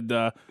instead?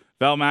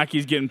 Val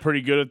Mackey's getting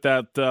pretty good at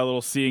that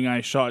little seeing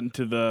eye shot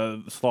into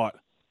the slot.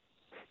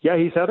 Yeah,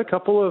 he's had a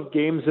couple of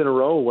games in a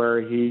row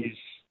where he's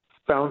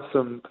found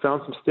some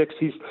sticks.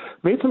 He's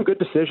made some good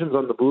decisions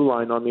on the blue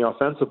line, on the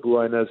offensive blue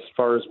line, as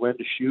far as when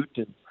to shoot,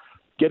 and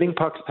getting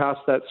pucks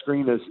past that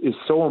screen is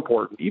so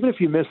important. Even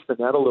if you miss the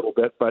net a little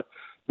bit, but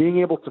being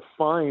able to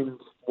find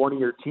one of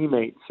your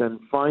teammates and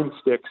find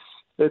sticks,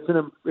 it's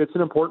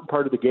an important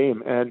part of the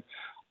game. And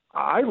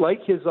I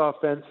like his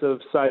offensive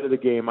side of the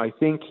game. I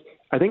think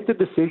the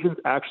decisions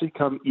actually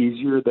come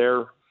easier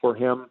there for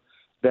him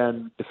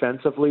than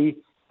defensively.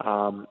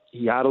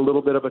 He had a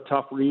little bit of a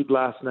tough read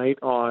last night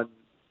on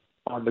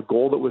the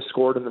goal that was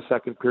scored in the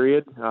second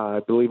period. I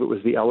believe it was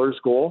the Ehlers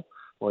goal.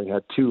 Well, he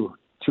had two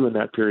in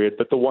that period,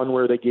 but the one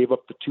where they gave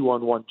up the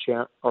 2-on-1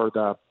 chance, or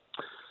the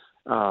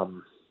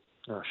I'm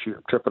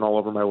tripping all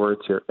over my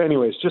words here.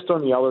 Anyways, just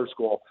on the Ehlers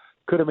goal,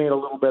 could have made a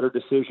little better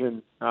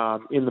decision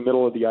in the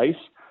middle of the ice.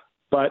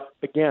 But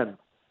again,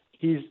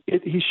 he's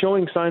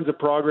showing signs of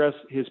progress.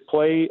 His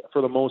play,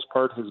 for the most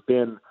part, has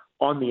been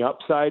on the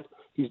upside.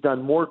 He's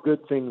done more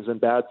good things than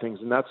bad things,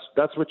 and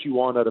that's what you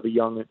want out of a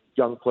young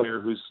player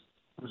who's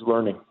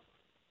learning.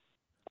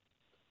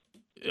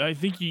 I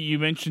think you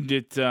mentioned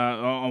it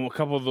on a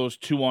couple of those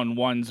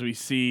 2-on-1s. We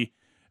see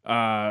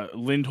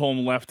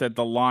Lindholm left at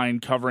the line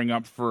covering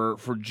up for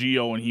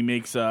Gio, and he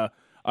makes a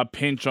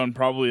pinch on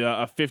probably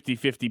a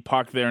 50-50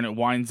 puck there, and it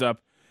winds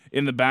up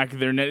in the back of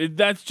their net.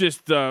 That's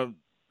just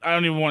I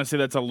don't even want to say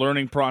that's a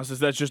learning process.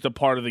 That's just a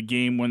part of the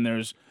game when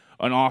there's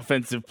an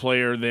offensive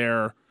player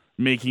there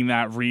making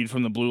that read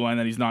from the blue line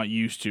that he's not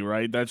used to,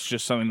 right? That's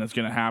just something that's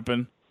going to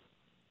happen.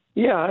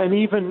 Yeah, and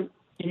even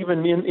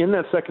in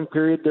that second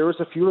period, there was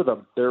a few of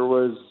them. There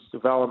was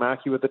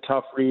Valimaki with a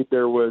tough read.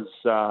 There was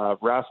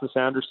Rasmus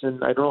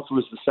Andersson. I don't know if it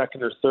was the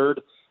second or third.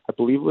 I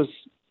believe it was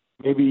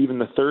maybe even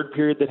the third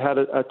period that had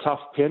a tough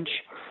pinch.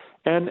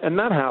 And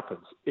that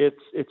happens.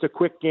 It's a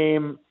quick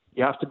game.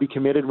 You have to be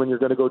committed when you're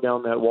going to go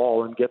down that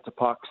wall and get to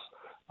pucks.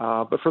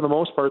 But for the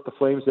most part, the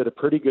Flames did a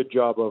pretty good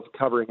job of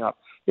covering up.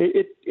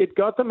 It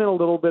got them in a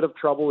little bit of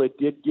trouble. It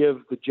did give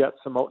the Jets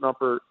some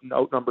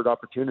outnumbered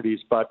opportunities.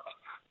 But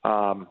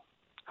how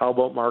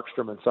about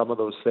Markström and some of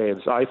those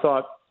saves? I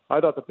thought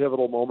the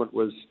pivotal moment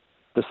was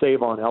the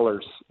save on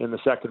Ehlers in the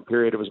second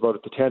period. It was about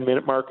at the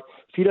 10-minute mark.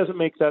 If he doesn't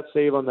make that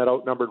save on that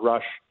outnumbered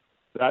rush,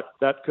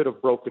 that could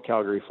have broke the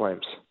Calgary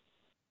Flames.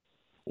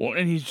 Well,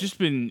 and he's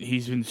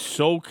been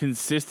so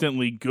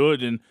consistently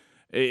good, and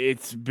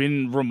it's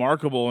been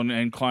remarkable.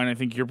 And Klein, I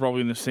think you're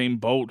probably in the same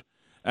boat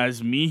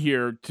as me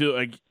here.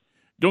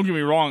 Don't get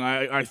me wrong,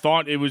 I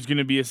thought it was going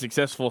to be a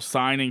successful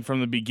signing from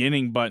the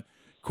beginning, but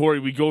Cory,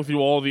 we go through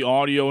all the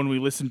audio and we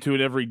listen to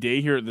it every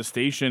day here at the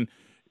station.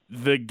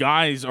 The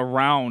guys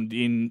around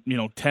in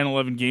 10,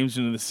 11 games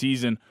into the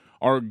season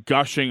are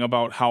gushing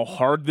about how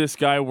hard this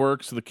guy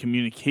works, the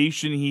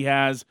communication he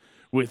has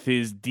with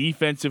his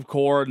defensive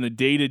core and the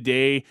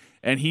day-to-day,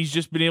 and he's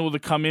just been able to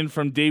come in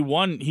from day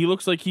one. He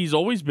looks like he's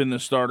always been the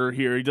starter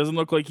here. He doesn't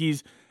look like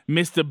he's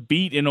missed a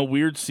beat in a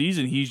weird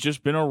season. He's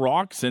just been a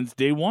rock since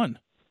day one.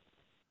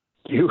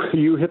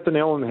 You hit the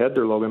nail on the head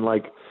there, Logan.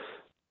 Like,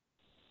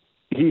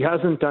 he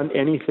hasn't done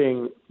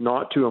anything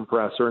not to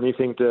impress or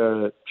anything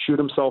to shoot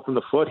himself in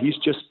the foot. He's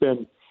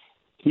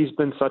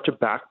been such a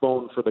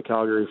backbone for the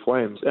Calgary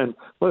Flames. And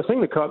the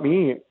thing that caught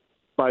me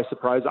by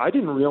surprise, I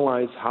didn't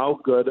realize how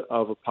good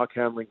of a puck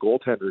handling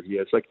goaltender he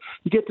is. Like,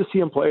 you get to see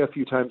him play a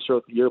few times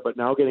throughout the year, but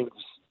now getting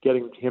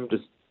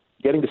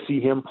to see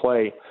him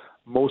play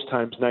most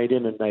times night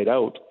in and night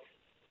out.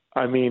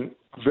 I mean,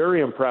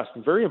 very impressed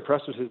and very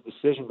impressed with his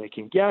decision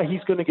making. Yeah,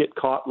 he's going to get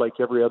caught like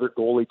every other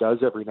goalie does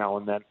every now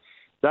and then.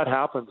 That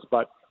happens,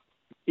 but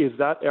is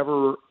that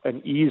ever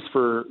an ease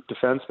for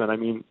defensemen? I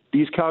mean,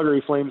 these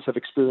Calgary Flames have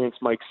experienced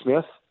Mike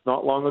Smith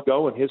not long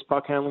ago and his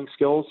puck handling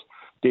skills.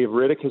 Dave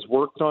Riddick has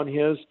worked on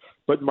his,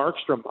 but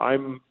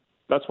Markström,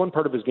 that's one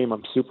part of his game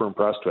I'm super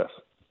impressed with.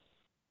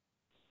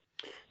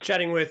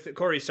 Chatting with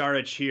Cory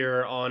Sarich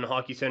here on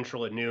Hockey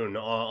Central at noon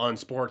on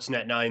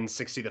Sportsnet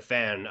 960 The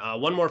Fan.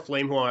 One more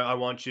Flame who I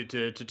want you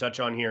to touch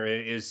on here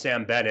is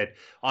Sam Bennett.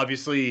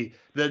 Obviously,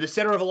 the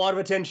center of a lot of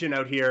attention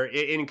out here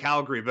in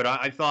Calgary, but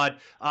I thought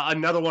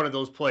another one of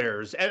those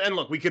players, and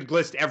look, we could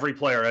list every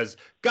player as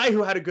guy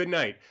who had a good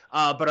night,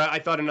 but I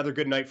thought another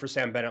good night for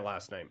Sam Bennett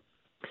last night.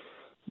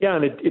 Yeah,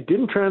 and it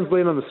didn't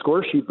translate on the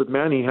score sheet, but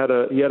man, he had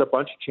a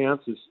bunch of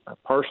chances,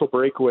 partial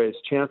breakaways,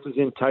 chances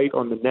in tight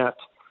on the net.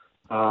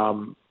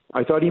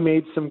 I thought he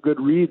made some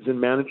good reads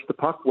and managed the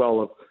puck well,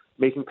 of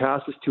making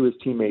passes to his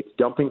teammates,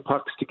 dumping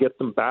pucks to get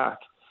them back.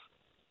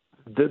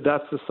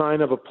 That's the sign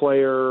of a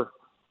player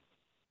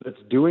that's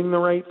doing the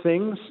right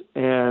things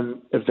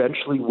and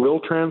eventually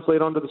will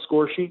translate onto the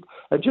score sheet.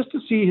 And just to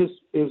see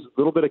his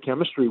little bit of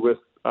chemistry with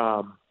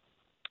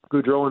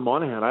Gaudreau and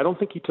Monahan, I don't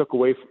think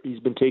he's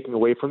been taking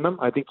away from them.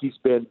 I think he's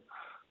been,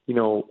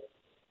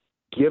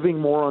 giving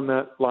more on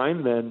that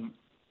line than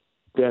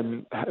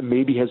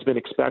maybe has been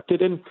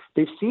expected, and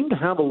they seem to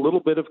have a little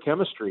bit of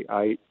chemistry.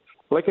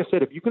 Like I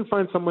said, if you can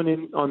find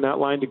someone on that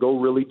line to go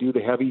really do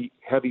the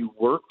heavy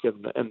work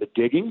and the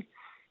digging,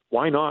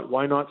 why not?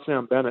 Why not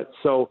Sam Bennett?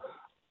 So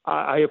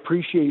I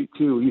appreciate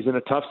too. He's in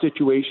a tough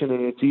situation,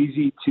 and it's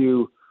easy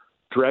to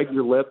drag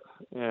your lip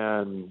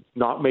and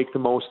not make the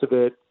most of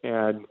it,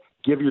 and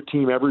give your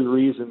team every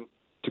reason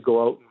to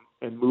go out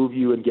and move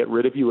you and get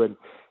rid of you. And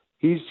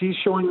he's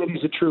showing that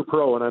he's a true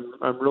pro, and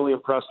I'm really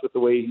impressed with the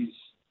way he's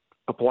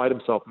applied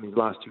himself in these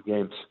last two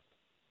games.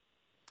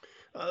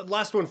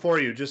 Last one for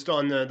you, just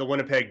on the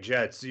Winnipeg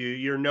Jets.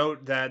 Your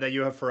note that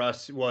you have for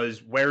us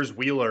was, where's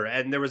Wheeler?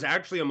 And there was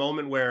actually a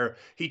moment where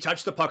he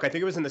touched the puck. I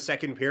think it was in the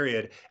second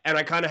period. And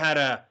I kind of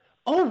had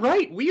oh,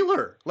 right,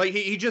 Wheeler. Like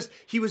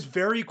he was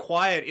very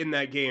quiet in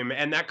that game.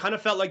 And that kind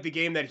of felt like the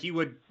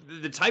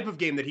type of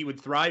game that he would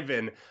thrive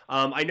in.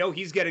 I know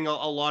he's getting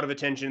a lot of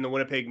attention in the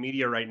Winnipeg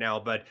media right now,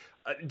 but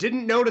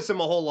didn't notice him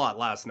a whole lot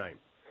last night.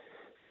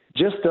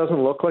 Just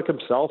doesn't look like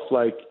himself.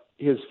 Like,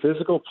 his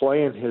physical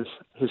play and his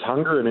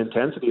hunger and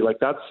intensity, like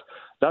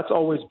that's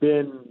always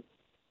been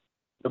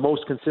the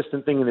most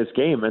consistent thing in his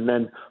game. And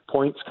then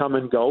points come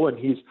and go, and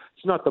he's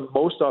not the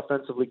most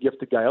offensively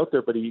gifted guy out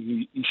there, but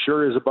he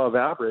sure is above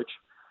average.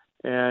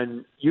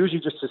 And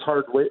usually just his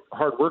hard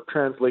work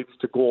translates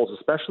to goals,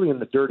 especially in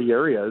the dirty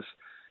areas.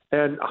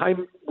 And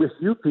I'm with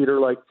you, Peter.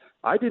 Like,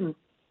 I didn't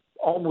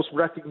almost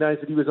recognize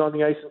that he was on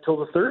the ice until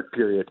the third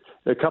period.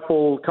 A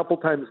couple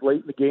times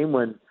late in the game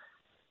when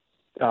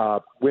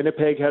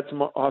Winnipeg had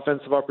some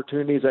offensive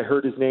opportunities, I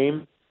heard his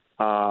name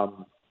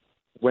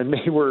when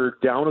they were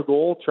down a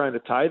goal trying to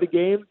tie the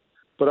game.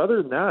 But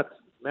other than that,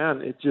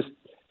 man, it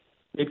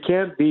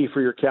can't be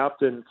for your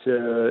captain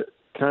to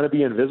kind of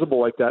be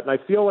invisible like that. And I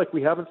feel like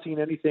we haven't seen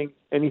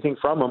anything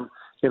from him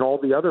in all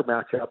the other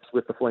matchups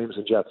with the Flames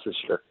and Jets this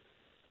year.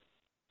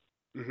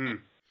 Mm-hmm.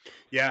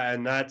 Yeah,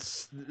 and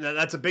that's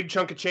a big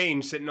chunk of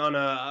change sitting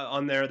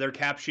on their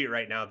cap sheet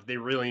right now that they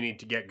really need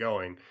to get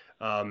going.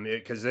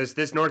 Because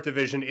this North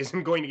Division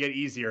isn't going to get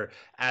easier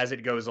as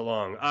it goes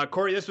along.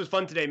 Cory, this was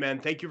fun today, man.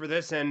 Thank you for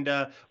this, and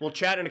we'll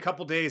chat in a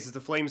couple days as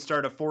the Flames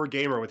start a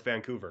 4-gamer with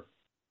Vancouver.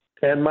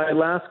 And my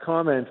last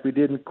comment, we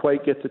didn't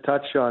quite get to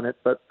touch on it,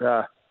 but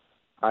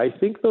I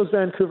think those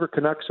Vancouver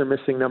Canucks are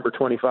missing number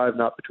 25,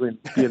 not between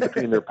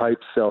their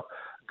pipes. So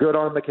good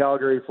on the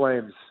Calgary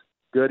Flames.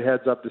 Good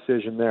heads-up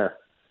decision there.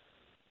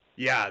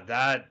 Yeah,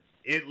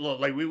 it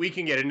looked like we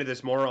can get into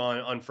this more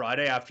on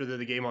Friday after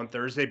the game on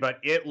Thursday, but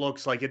it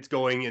looks like it's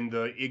going in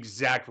the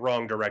exact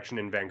wrong direction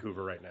in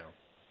Vancouver right now.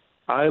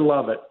 I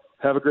love it.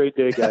 Have a great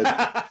day, guys.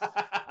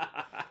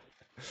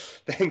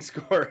 Thanks,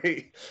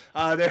 Cory.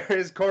 There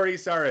is Cory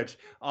Sarich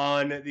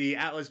on the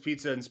Atlas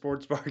Pizza and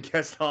Sports Bar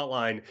guest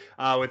hotline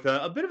with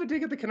a bit of a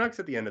dig at the Canucks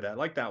at the end of that. I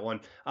like that one.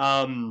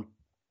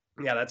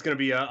 Yeah, that's going to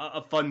be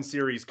a fun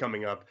series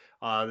coming up.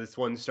 This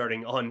one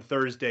starting on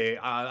Thursday.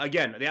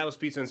 Again, the Atlas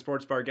Pizza and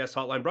Sports Bar guest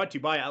hotline brought to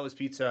you by Atlas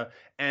Pizza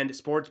and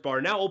Sports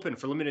Bar. Now open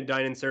for limited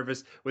dine-in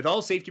service with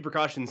all safety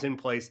precautions in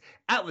place.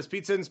 Atlas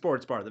Pizza and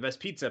Sports Bar, the best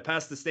pizza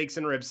past the steaks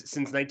and ribs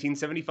since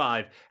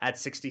 1975 at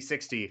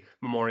 6060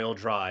 Memorial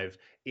Drive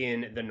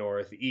in the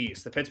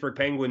Northeast. The Pittsburgh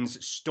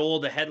Penguins stole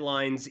the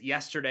headlines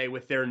yesterday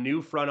with their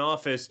new front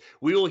office.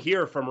 We will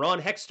hear from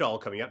Ron Hextall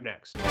coming up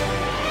next.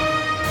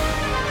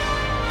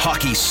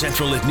 Hockey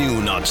Central at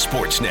noon on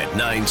Sportsnet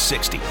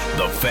 960,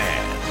 The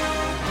Fan.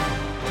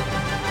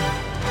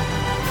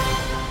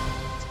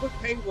 The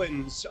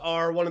Penguins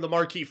are one of the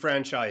marquee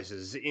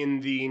franchises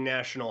in the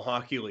National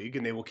Hockey League,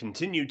 and they will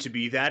continue to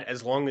be that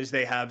as long as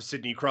they have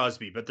Sidney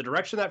Crosby. But the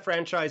direction that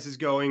franchise is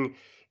going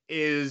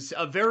is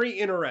a very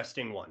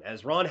interesting one.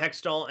 As Ron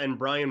Hextall and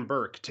Brian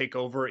Burke take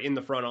over in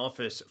the front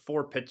office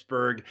for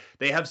Pittsburgh,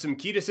 they have some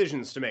key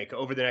decisions to make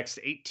over the next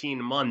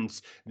 18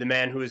 months. The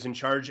man who is in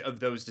charge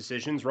of those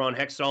decisions, Ron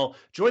Hextall,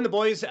 joined the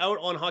boys out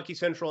on Hockey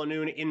Central at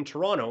noon in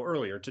Toronto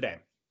earlier today.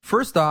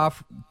 First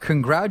off,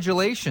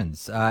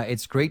 congratulations.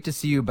 It's great to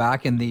see you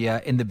back in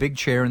the big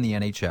chair in the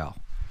NHL.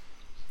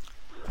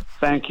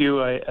 Thank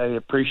you. I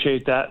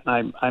appreciate that.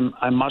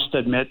 I must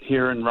admit,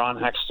 here in Ron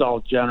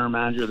Hextall, general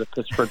manager of the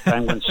Pittsburgh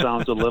Penguins,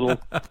 sounds a little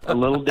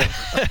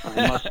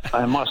different.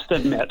 I must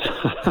admit.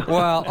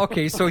 Well,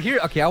 okay. So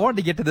I wanted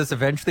to get to this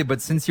eventually, but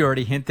since you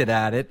already hinted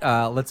at it,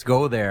 let's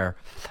go there.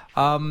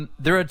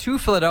 There are two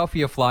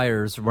Philadelphia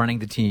Flyers running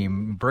the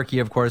team.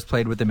 Berkey, of course,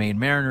 played with the Maine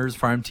Mariners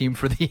farm team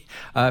for the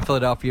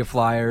Philadelphia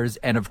Flyers.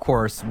 And, of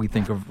course, we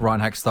think of Ron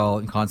Hextall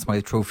and Conn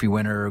Smythe Trophy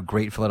winner,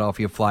 great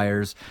Philadelphia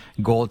Flyers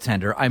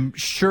goaltender. I'm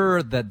sure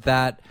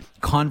that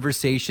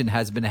conversation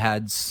has been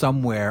had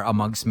somewhere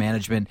amongst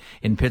management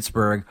in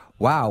Pittsburgh.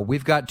 Wow,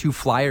 we've got two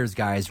Flyers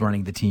guys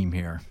running the team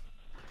here.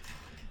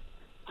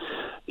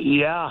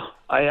 Yeah,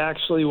 I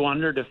actually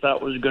wondered if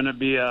that was going to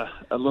be a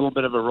little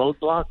bit of a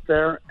roadblock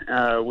there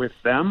with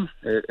them.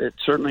 It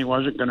certainly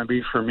wasn't going to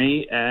be for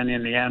me, and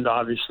in the end,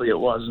 obviously, it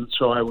wasn't.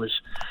 So I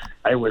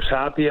was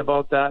happy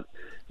about that.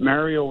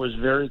 Mario was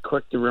very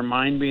quick to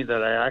remind me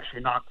that I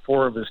actually knocked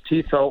 4 of his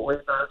teeth out way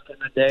back in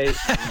the day.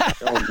 And,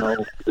 oh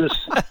no,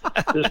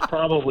 this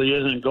probably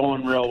isn't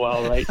going real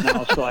well right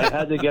now. So I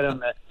had to get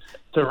him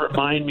to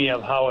remind me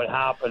of how it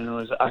happened. It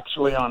was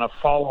actually on a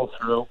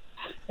follow-through.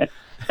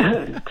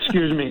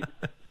 Excuse me.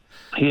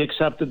 He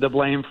accepted the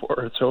blame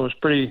for it, so it was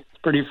pretty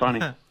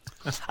funny.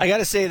 I got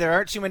to say, there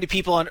aren't too many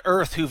people on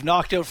Earth who've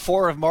knocked out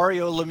 4 of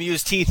Mario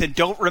Lemieux's teeth and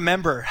don't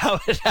remember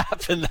how it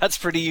happened. That's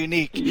pretty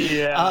unique.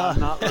 Yeah,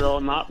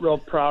 not real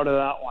proud of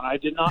that one. I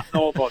did not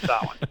know about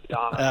that one, to be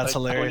honest. That's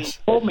hilarious. When he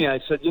told me, I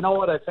said, you know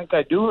what, I think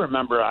I do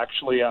remember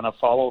actually on a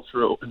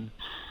follow-through.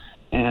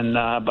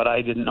 But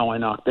I didn't know I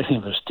knocked any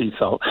of his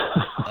teeth out.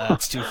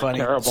 That's too funny.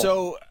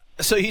 Terrible.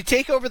 So you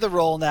take over the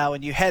role now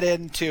and you head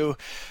into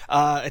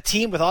a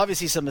team with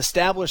obviously some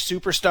established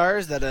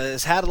superstars that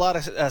has had a lot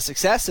of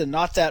success and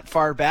not that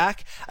far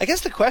back. I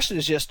guess the question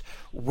is just,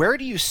 where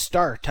do you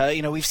start?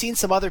 We've seen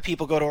some other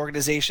people go to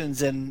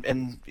organizations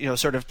and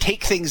sort of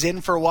take things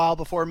in for a while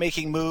before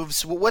making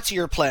moves. What's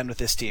your plan with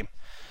this team?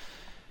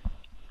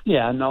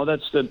 Yeah, no,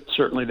 that's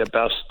certainly the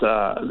best.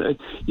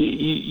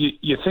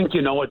 You think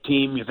you know a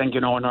team, you think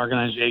you know an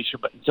organization,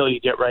 but until you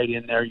get right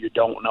in there, you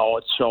don't know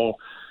it. So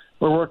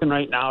we're working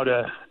right now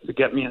to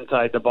get me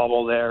inside the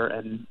bubble there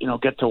and,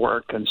 get to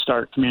work and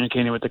start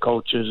communicating with the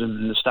coaches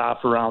and the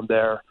staff around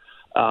there.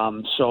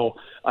 So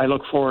I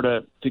look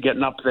forward to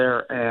getting up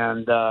there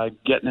and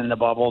getting in the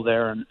bubble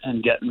there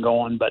and getting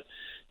going. But,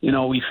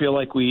 we feel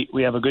like we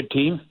have a good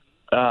team,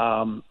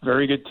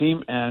 very good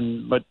team.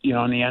 But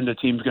in the end, the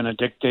team's going to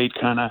dictate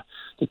kind of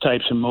the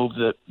types of moves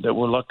that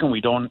we're looking.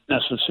 We don't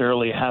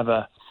necessarily have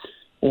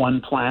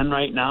one plan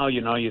right now.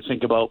 You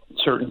think about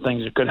certain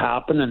things that could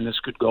happen, and this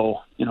could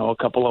go, a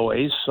couple of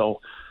ways. So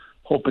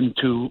hoping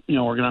to,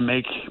 we're going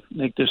to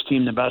make this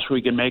team the best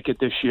we can make it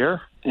this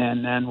year,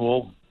 and then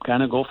we'll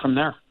kind of go from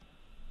there.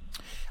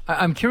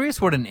 I'm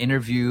curious what an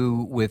interview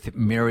with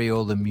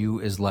Mario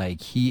Lemieux is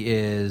like. He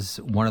is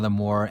one of the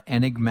more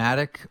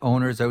enigmatic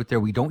owners out there.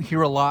 We don't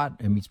hear a lot.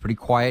 I mean, he's a pretty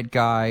quiet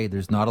guy.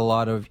 There's not a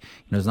lot of,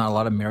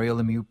 Mario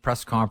Lemieux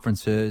press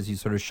conferences. He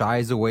sort of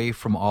shies away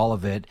from all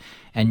of it.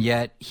 And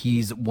yet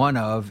he's one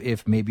of,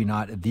 if maybe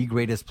not the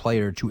greatest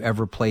player to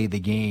ever play the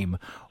game.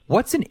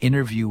 What's an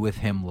interview with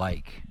him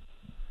like?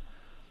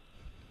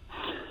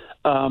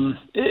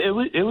 It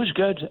was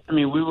good. I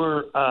mean,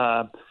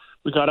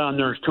 we got on,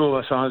 there was 2 of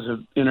us. I was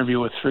an interview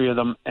with 3 of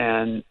them,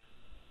 and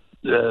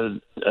 2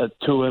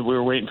 we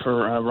were waiting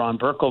for Ron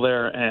Burkle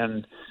there,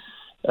 and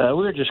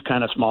we were just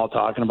kind of small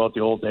talking about the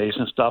old days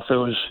and stuff.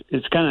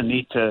 It's kind of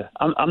neat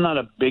I'm not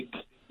a big,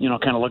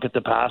 kind of look at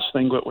the past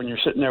thing, but when you're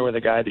sitting there with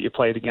a guy that you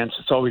played against,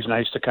 it's always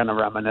nice to kind of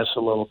reminisce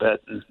a little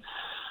bit. And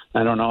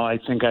I don't know, I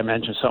think I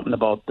mentioned something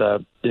about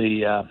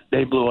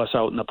they blew us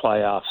out in the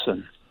playoffs,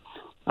 and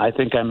I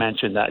think I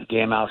mentioned that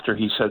game after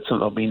he said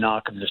something about me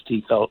knocking his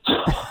teeth out.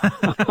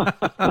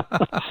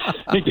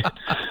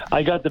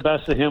 I got the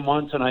best of him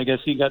once, and I guess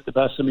he got the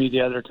best of me the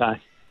other time.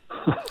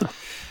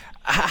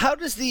 How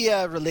does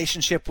the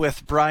relationship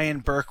with Brian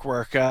Burke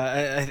work?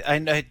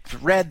 I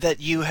read that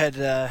you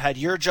had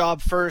your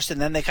job first, and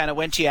then they kind of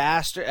went to you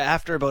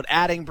after about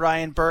adding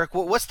Brian Burke.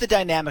 What's the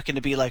dynamic going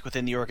to be like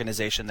within the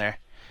organization there?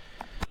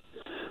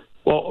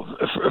 Well,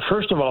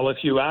 first of all,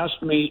 if you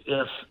asked me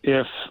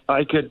if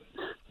I could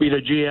be the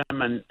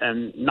GM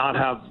and not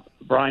have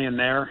Brian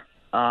there,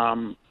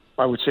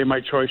 I would say my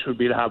choice would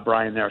be to have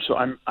Brian there. So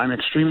I'm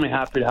extremely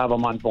happy to have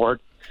him on board.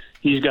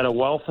 He's got a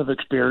wealth of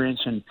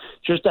experience, and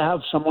just to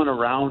have someone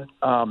around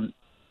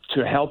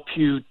to help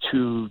you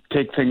to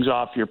take things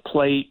off your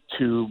plate,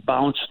 to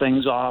bounce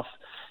things off.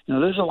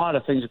 There's a lot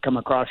of things that come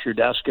across your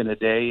desk in a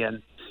day,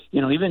 and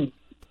even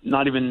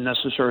not even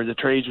necessarily the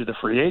trades or the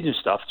free agent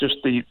stuff, just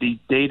the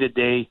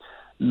day-to-day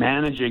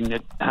managing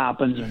that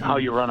happens and how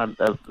you run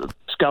a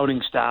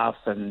scouting staff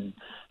and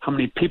how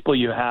many people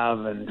you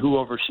have and who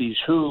oversees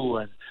who.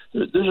 And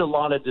there's a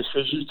lot of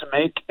decisions to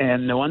make.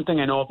 And the one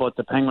thing I know about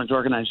the Penguins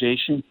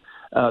organization,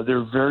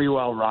 they're very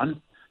well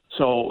run.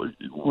 So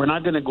we're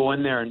not going to go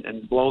in there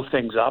and blow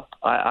things up.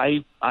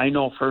 I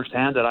know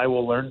firsthand that I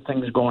will learn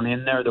things going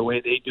in there, the way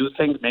they do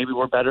things. Maybe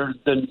we're better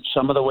than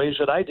some of the ways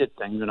that I did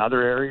things. In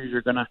other areas,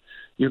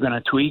 you're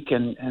gonna tweak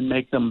and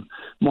make them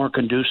more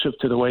conducive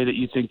to the way that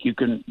you think you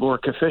can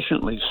work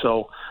efficiently.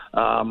 So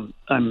I'm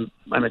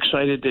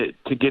excited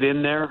to get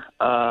in there.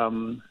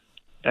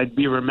 I'd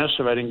be remiss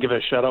if I didn't give a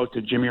shout out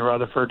to Jimmy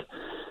Rutherford.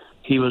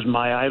 He was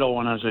my idol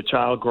when I was a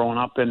child growing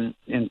up in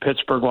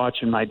Pittsburgh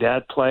watching my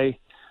dad play.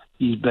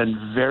 He's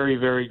been very,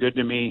 very good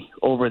to me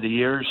over the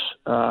years,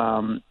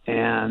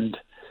 and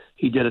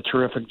he did a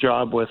terrific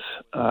job with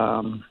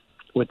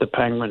the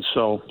Penguins.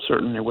 So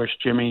certainly wish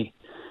Jimmy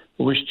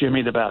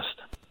the best.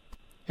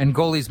 And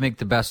goalies make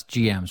the best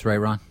GMs, right,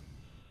 Ron?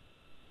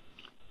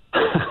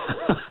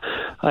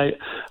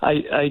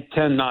 I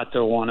tend not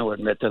to want to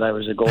admit that I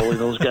was a goalie.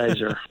 Those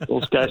guys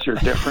are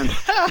different.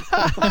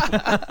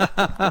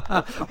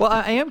 Well,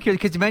 I am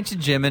curious because you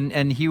mentioned Jim,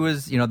 and he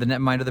was, the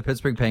netminder of the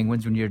Pittsburgh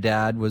Penguins when your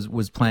dad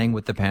was playing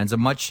with the Pens. A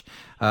much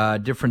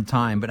different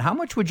time. But how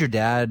much would your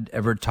dad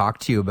ever talk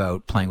to you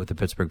about playing with the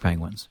Pittsburgh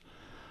Penguins?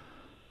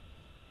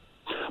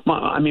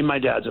 I mean, my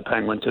dad's a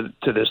Penguin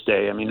to this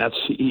day. I mean,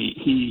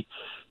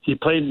 he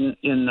played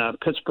in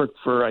Pittsburgh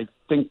for, I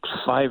think,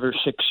 5 or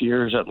 6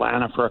 years,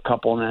 Atlanta for a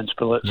couple, and then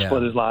split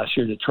his last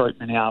year, Detroit,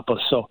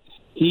 Minneapolis. So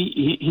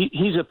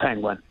he's a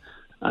Penguin.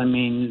 I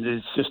mean,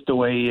 it's just the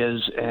way he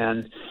is.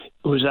 And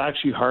it was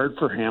actually hard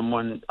for him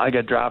when I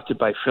got drafted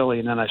by Philly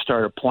and then I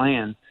started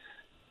playing.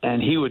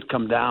 And he would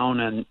come down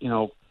and,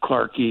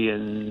 Clarkey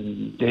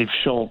and Dave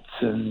Schultz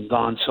and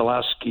Don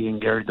Selesky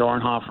and Gary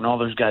Dornhoff and all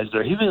those guys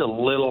there. He was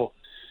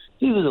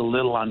a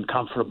little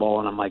uncomfortable,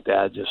 and I'm like,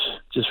 Dad,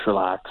 just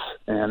relax.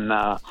 And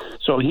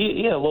so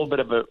he had a little bit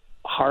of a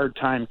hard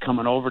time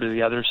coming over to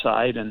the other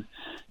side, and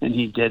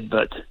he did,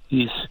 but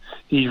he's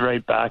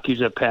right back.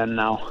 He's a Pen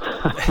now.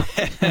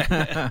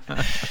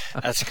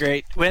 That's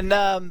great. When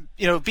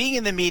being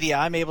in the media,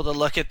 I'm able to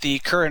look at the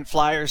current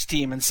Flyers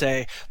team and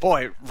say,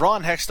 boy,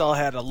 Ron Hextall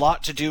had a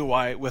lot to do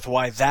with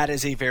why that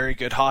is a very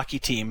good hockey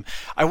team.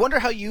 I wonder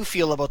how you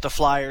feel about the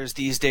Flyers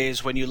these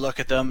days when you look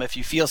at them, if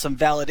you feel some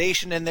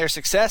validation in their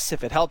success,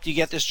 if it helped you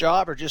get this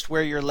job, or just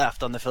where you're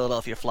left on the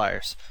Philadelphia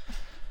Flyers.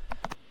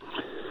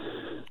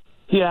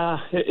 Yeah,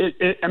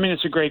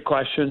 it's a great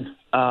question.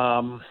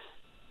 I'm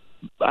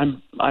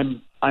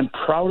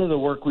proud of the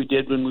work we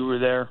did when we were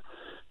there.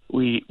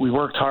 We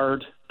worked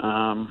hard.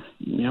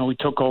 We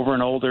took over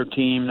an older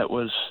team that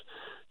was,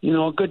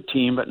 a good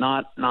team, but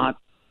not.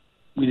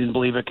 We didn't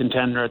believe a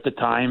contender at the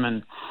time,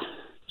 and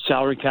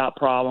salary cap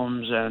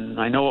problems. And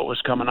I know it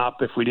was coming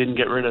up. If we didn't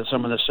get rid of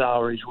some of the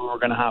salaries, we were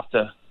going to have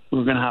to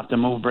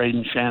move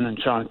Braden Shen and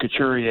Sean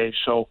Couturier.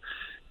 So.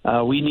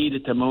 We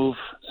needed to move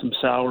some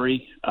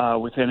salary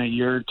within a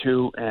year or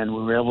two, and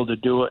we were able to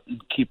do it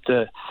and keep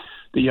the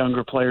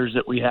younger players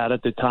that we had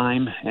at the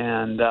time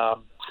and,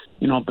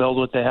 build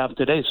what they have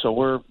today.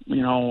 So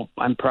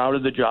I'm proud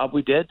of the job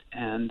we did,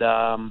 and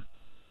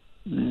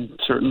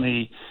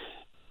certainly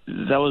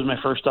that was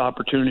my first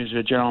opportunity as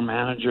a general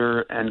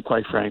manager, and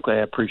quite frankly, I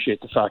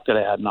appreciate the fact that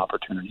I had an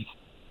opportunity.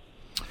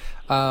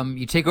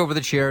 You take over the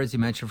chair, as you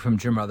mentioned, from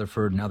Jim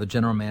Rutherford, now the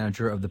general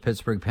manager of the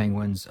Pittsburgh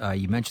Penguins.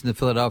 You mentioned the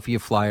Philadelphia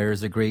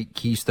Flyers, a great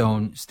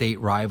Keystone State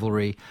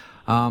rivalry.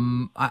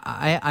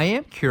 I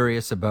am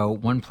curious about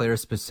one player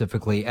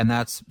specifically, and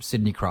that's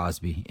Sidney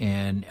Crosby.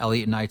 And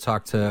Elliot and I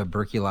talked to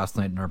Berkey last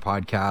night in our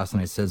podcast,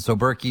 and I said, so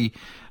Berkey,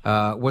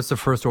 what's the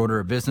first order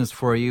of business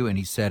for you? And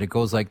he said, it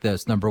goes like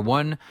this. Number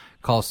 1,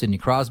 call Sidney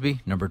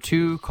Crosby. Number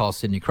 2, call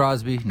Sidney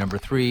Crosby. Number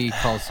 3,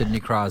 call Sidney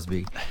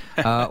Crosby.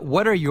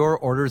 What are your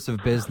orders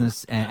of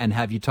business, and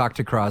have you talked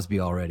to Crosby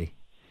already?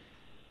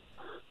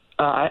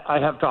 I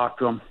have talked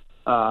to him,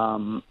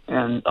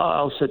 and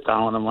I'll sit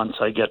down with him once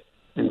I get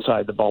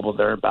inside the bubble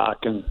there, back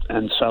and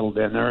settled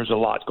in. There's a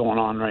lot going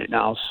on right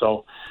now.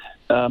 So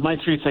my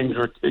 3 things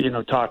were,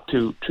 talk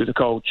to the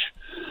coach,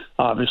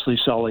 obviously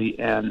Sully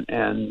and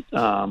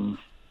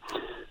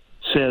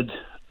Sid,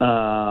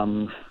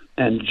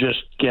 and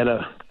just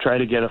try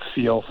to get a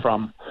feel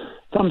from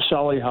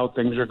Sully how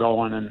things are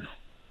going and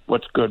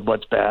what's good,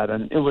 what's bad.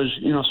 And it was,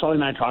 Sully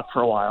and I talked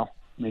for a while.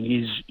 I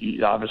mean,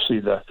 he's obviously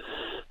the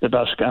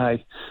best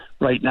guy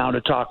right now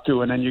to talk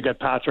to. And then you got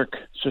Patrick,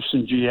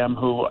 assistant GM,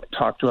 who I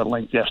talked to at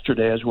length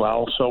yesterday as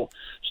well. So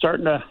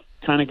starting to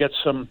kind of get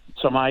some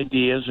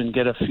ideas and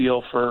get a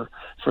feel for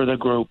the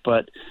group.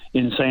 But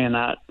in saying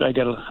that, I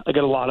got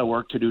a lot of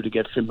work to do to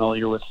get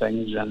familiar with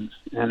things, and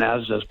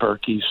as does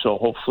Berkey. So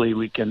hopefully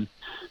we can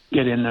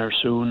get in there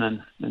soon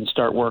and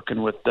start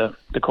working with the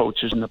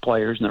coaches and the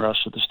players and the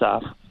rest of the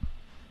staff.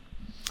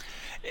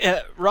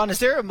 Ron, is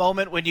there a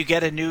moment when you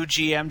get a new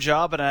GM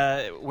job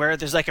and where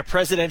there's like a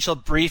presidential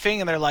briefing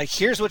and they're like,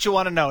 here's what you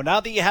want to know. Now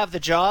that you have the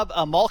job,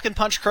 Malkin can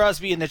punch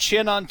Crosby in the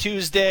chin on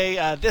Tuesday.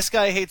 This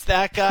guy hates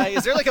that guy.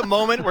 Is there like a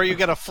moment where you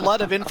get a flood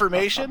of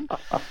information?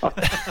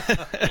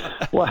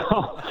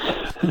 Well,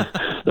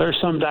 there's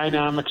some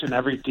dynamics in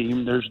every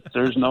team.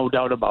 There's no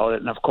doubt about it.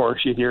 And, of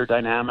course, you hear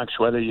dynamics,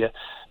 whether you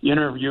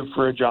interview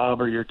for a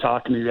job or you're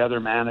talking to the other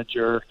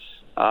manager.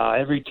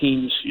 Every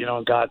team's,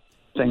 got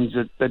things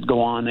that go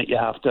on that you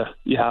have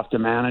to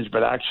manage.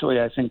 But actually,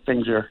 I think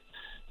things are,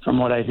 from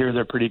what I hear,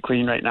 they're pretty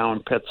clean right now in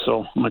Pitt.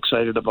 So I'm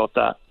excited about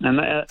that. And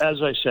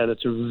as I said,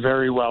 it's a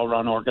very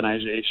well-run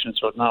organization.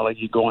 So it's not like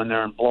you go in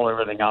there and blow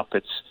everything up.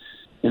 It's,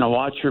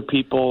 watch your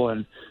people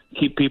and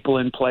keep people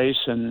in place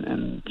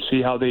and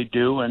see how they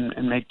do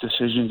and make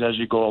decisions as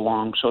you go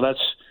along. So that's,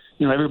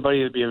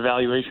 everybody, it'd be an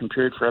evaluation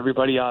period for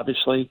everybody,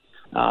 obviously.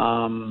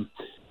 But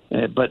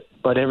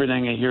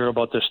everything I hear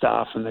about the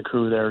staff and the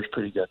crew there is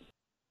pretty good.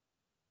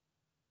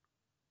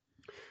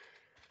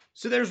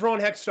 So there's Ron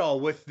Hextall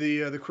with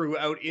the crew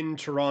out in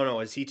Toronto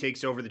as he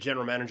takes over the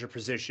general manager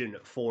position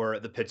for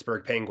the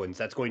Pittsburgh Penguins.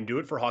 That's going to do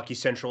it for Hockey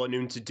Central at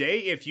noon today.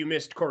 If you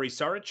missed Cory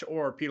Sarich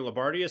or Peter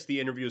Loubardias, the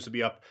interviews will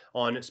be up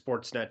on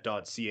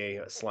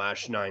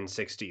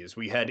sportsnet.ca/960. As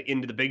we head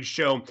into the big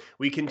show,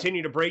 we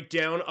continue to break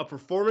down a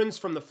performance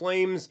from the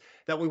Flames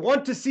that we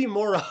want to see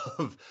more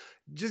of.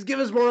 Just give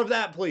us more of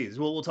that, please.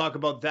 We'll talk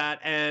about that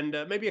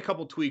and maybe a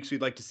couple tweaks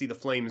we'd like to see the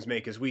Flames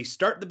make as we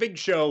start the big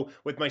show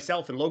with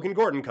myself and Logan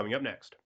Gordon coming up next.